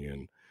red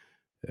onion,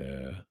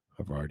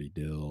 Havarti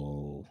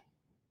dill,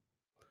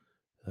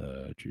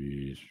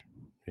 cheese,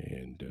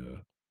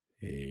 and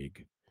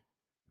egg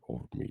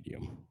or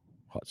medium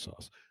hot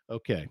sauce.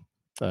 Okay.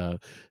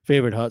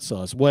 Favorite hot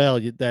sauce. Well,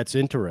 that's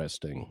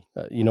interesting.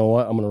 You know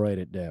what? I'm going to write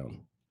it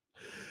down.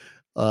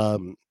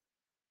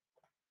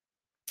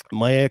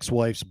 My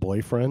ex-wife's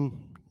boyfriend.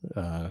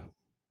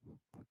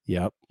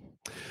 Yep.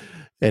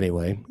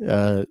 Anyway,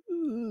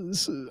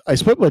 I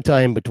split my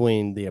time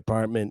between the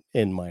apartment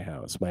and my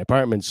house. My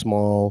apartment's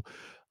small.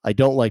 I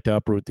don't like to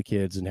uproot the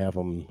kids and have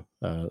them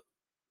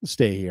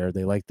stay here.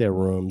 They like their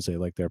rooms, they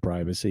like their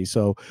privacy.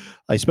 So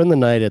I spend the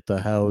night at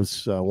the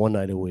house one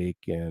night a week,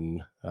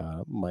 and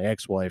my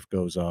ex-wife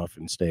goes off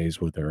and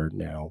stays with her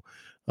now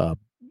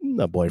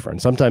a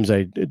boyfriend. Sometimes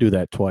I do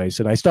that twice,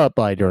 and I stop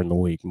by during the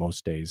week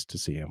most days to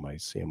see him. I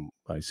see him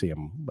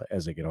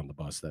as I get on the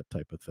bus, that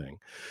type of thing.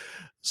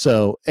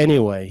 So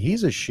anyway,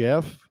 he's a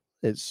chef.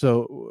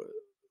 So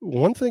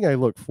one thing I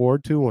look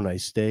forward to when I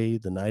stay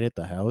the night at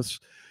the house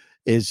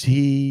is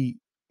he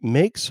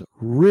makes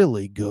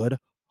really good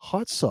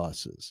hot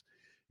sauces.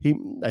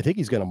 I think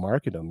he's going to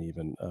market them.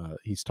 Even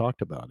he's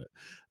talked about it.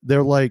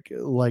 They're like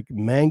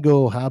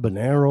mango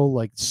habanero,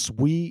 like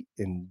sweet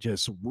and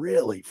just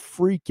really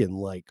freaking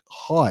like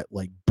hot,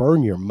 like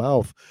burn your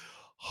mouth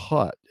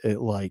hot.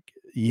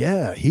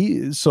 Yeah,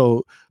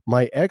 so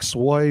my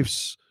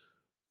ex-wife's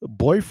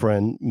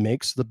boyfriend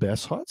makes the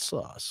best hot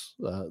sauce.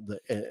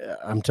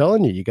 I'm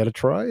telling you, you got to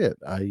try it.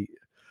 I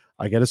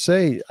got to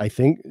say, I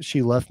think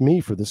she left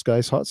me for this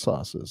guy's hot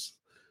sauces.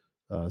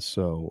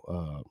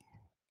 So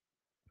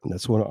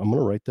that's what I'm going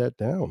to write that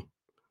down.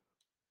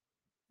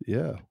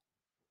 Yeah.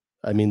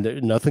 I mean,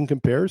 nothing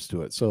compares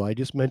to it. So I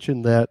just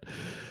mentioned that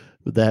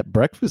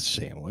breakfast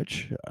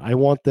sandwich. I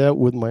want that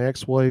with my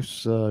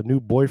ex-wife's new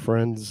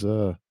boyfriend's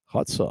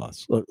hot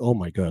sauce. Oh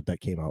my God,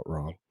 that came out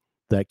wrong.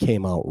 That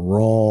came out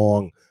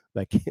wrong.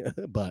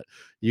 But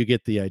you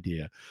get the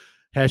idea.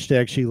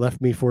 Hashtag she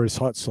left me for his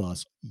hot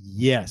sauce.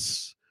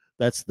 Yes,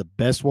 that's the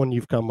best one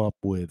you've come up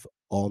with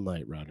all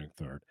night, rounding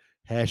third.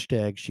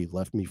 Hashtag she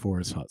left me for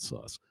his hot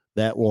sauce.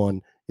 That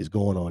one is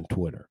going on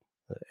Twitter.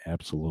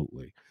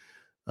 Absolutely.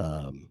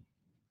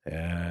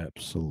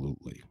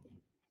 Absolutely.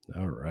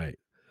 All right.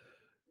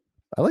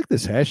 I like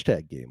this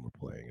hashtag game we're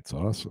playing. It's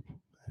awesome.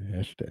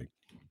 Hashtag.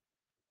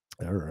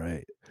 All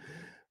right.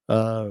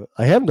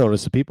 I have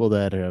noticed the people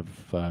that have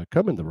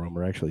come in the room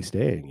are actually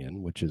staying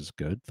in, which is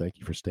good. Thank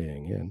you for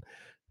staying in.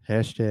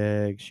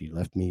 Hashtag she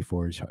left me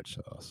for his hot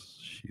sauce.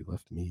 She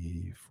left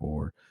me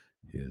for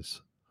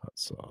his hot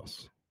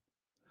sauce.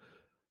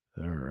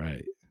 All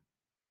right.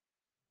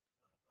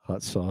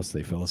 Hot sauce,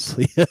 they fell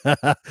asleep.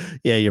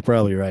 Yeah, you're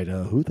probably right.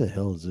 Who the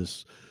hell is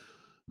this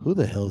Who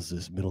the hell is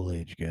this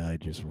middle-aged guy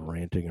just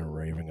ranting and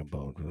raving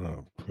about?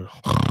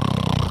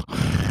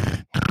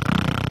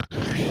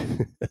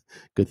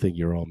 Good thing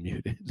you're all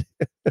muted.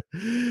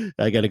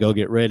 I got to go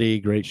get ready.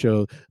 Great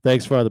show.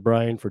 Thanks, Father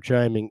Brian, for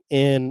chiming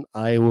in.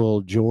 I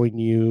will join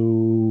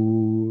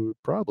you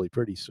probably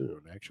pretty soon.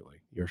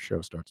 Actually, your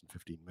show starts in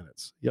 15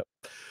 minutes. Yep.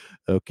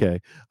 Okay.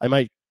 I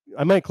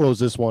might close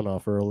this one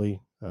off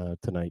early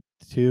tonight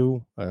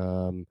too.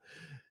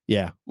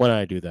 Yeah, why don't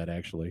I do that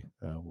actually?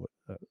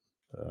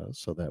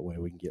 So that way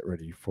we can get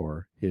ready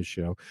for his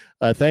show.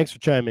 Thanks for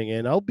chiming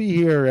in. I'll be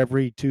here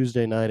every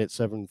Tuesday night at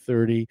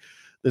 7:30.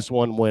 This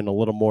one went a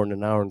little more than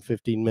an hour and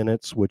 15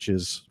 minutes, which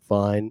is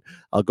fine.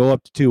 I'll go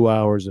up to 2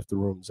 hours if the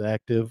room's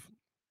active.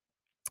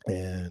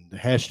 And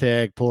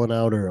hashtag pulling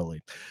out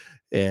early.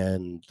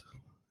 And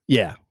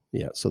yeah.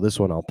 So this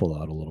one I'll pull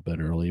out a little bit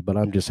early, but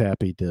I'm just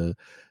happy to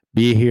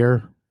be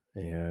here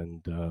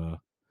and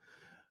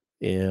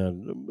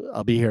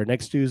I'll be here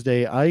next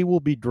Tuesday. I will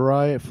be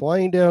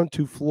flying down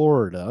to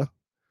Florida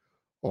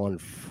on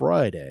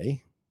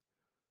Friday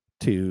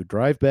to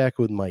drive back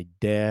with my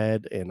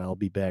dad, and I'll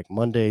be back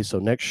Monday. So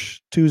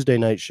next Tuesday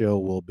night show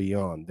will be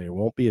on. There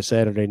won't be a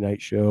Saturday night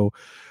show.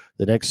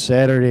 The next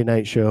Saturday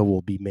night show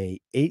will be May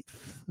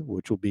 8th,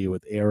 which will be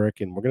with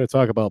Eric, and we're going to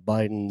talk about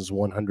Biden's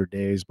 100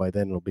 days. By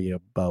then, it'll be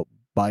about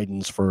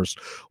Biden's first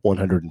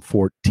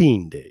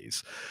 114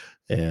 days.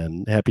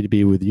 And happy to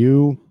be with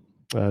you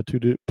to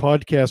do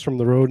podcast from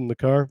the road in the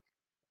car.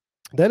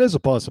 That is a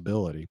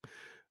possibility.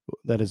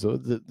 That is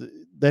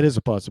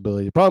a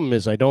possibility. The problem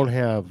is I don't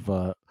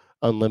have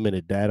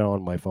unlimited data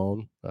on my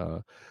phone,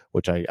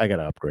 which I got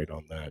to upgrade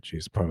on that.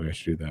 Geez, probably I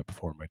should do that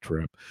before my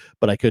trip.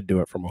 But I could do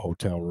it from a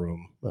hotel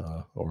room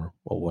or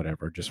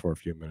whatever, just for a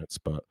few minutes.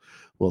 But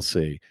we'll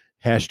see.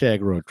 Hashtag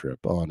road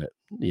trip on it.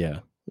 Yeah,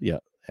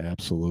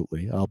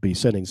 absolutely. I'll be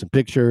sending some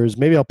pictures.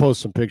 Maybe I'll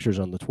post some pictures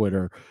on the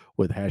Twitter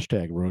with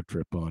hashtag road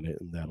trip on it,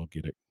 and that'll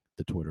get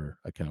the Twitter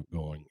account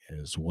going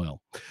as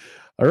well.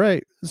 All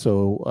right.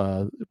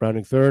 So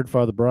rounding third,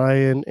 Father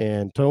Brian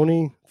and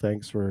Tony,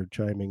 thanks for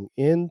chiming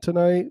in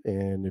tonight.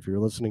 And if you're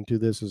listening to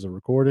this as a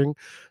recording,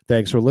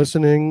 thanks for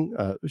listening.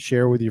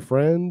 Share with your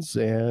friends.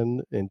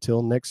 And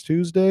until next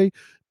Tuesday,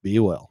 be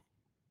well.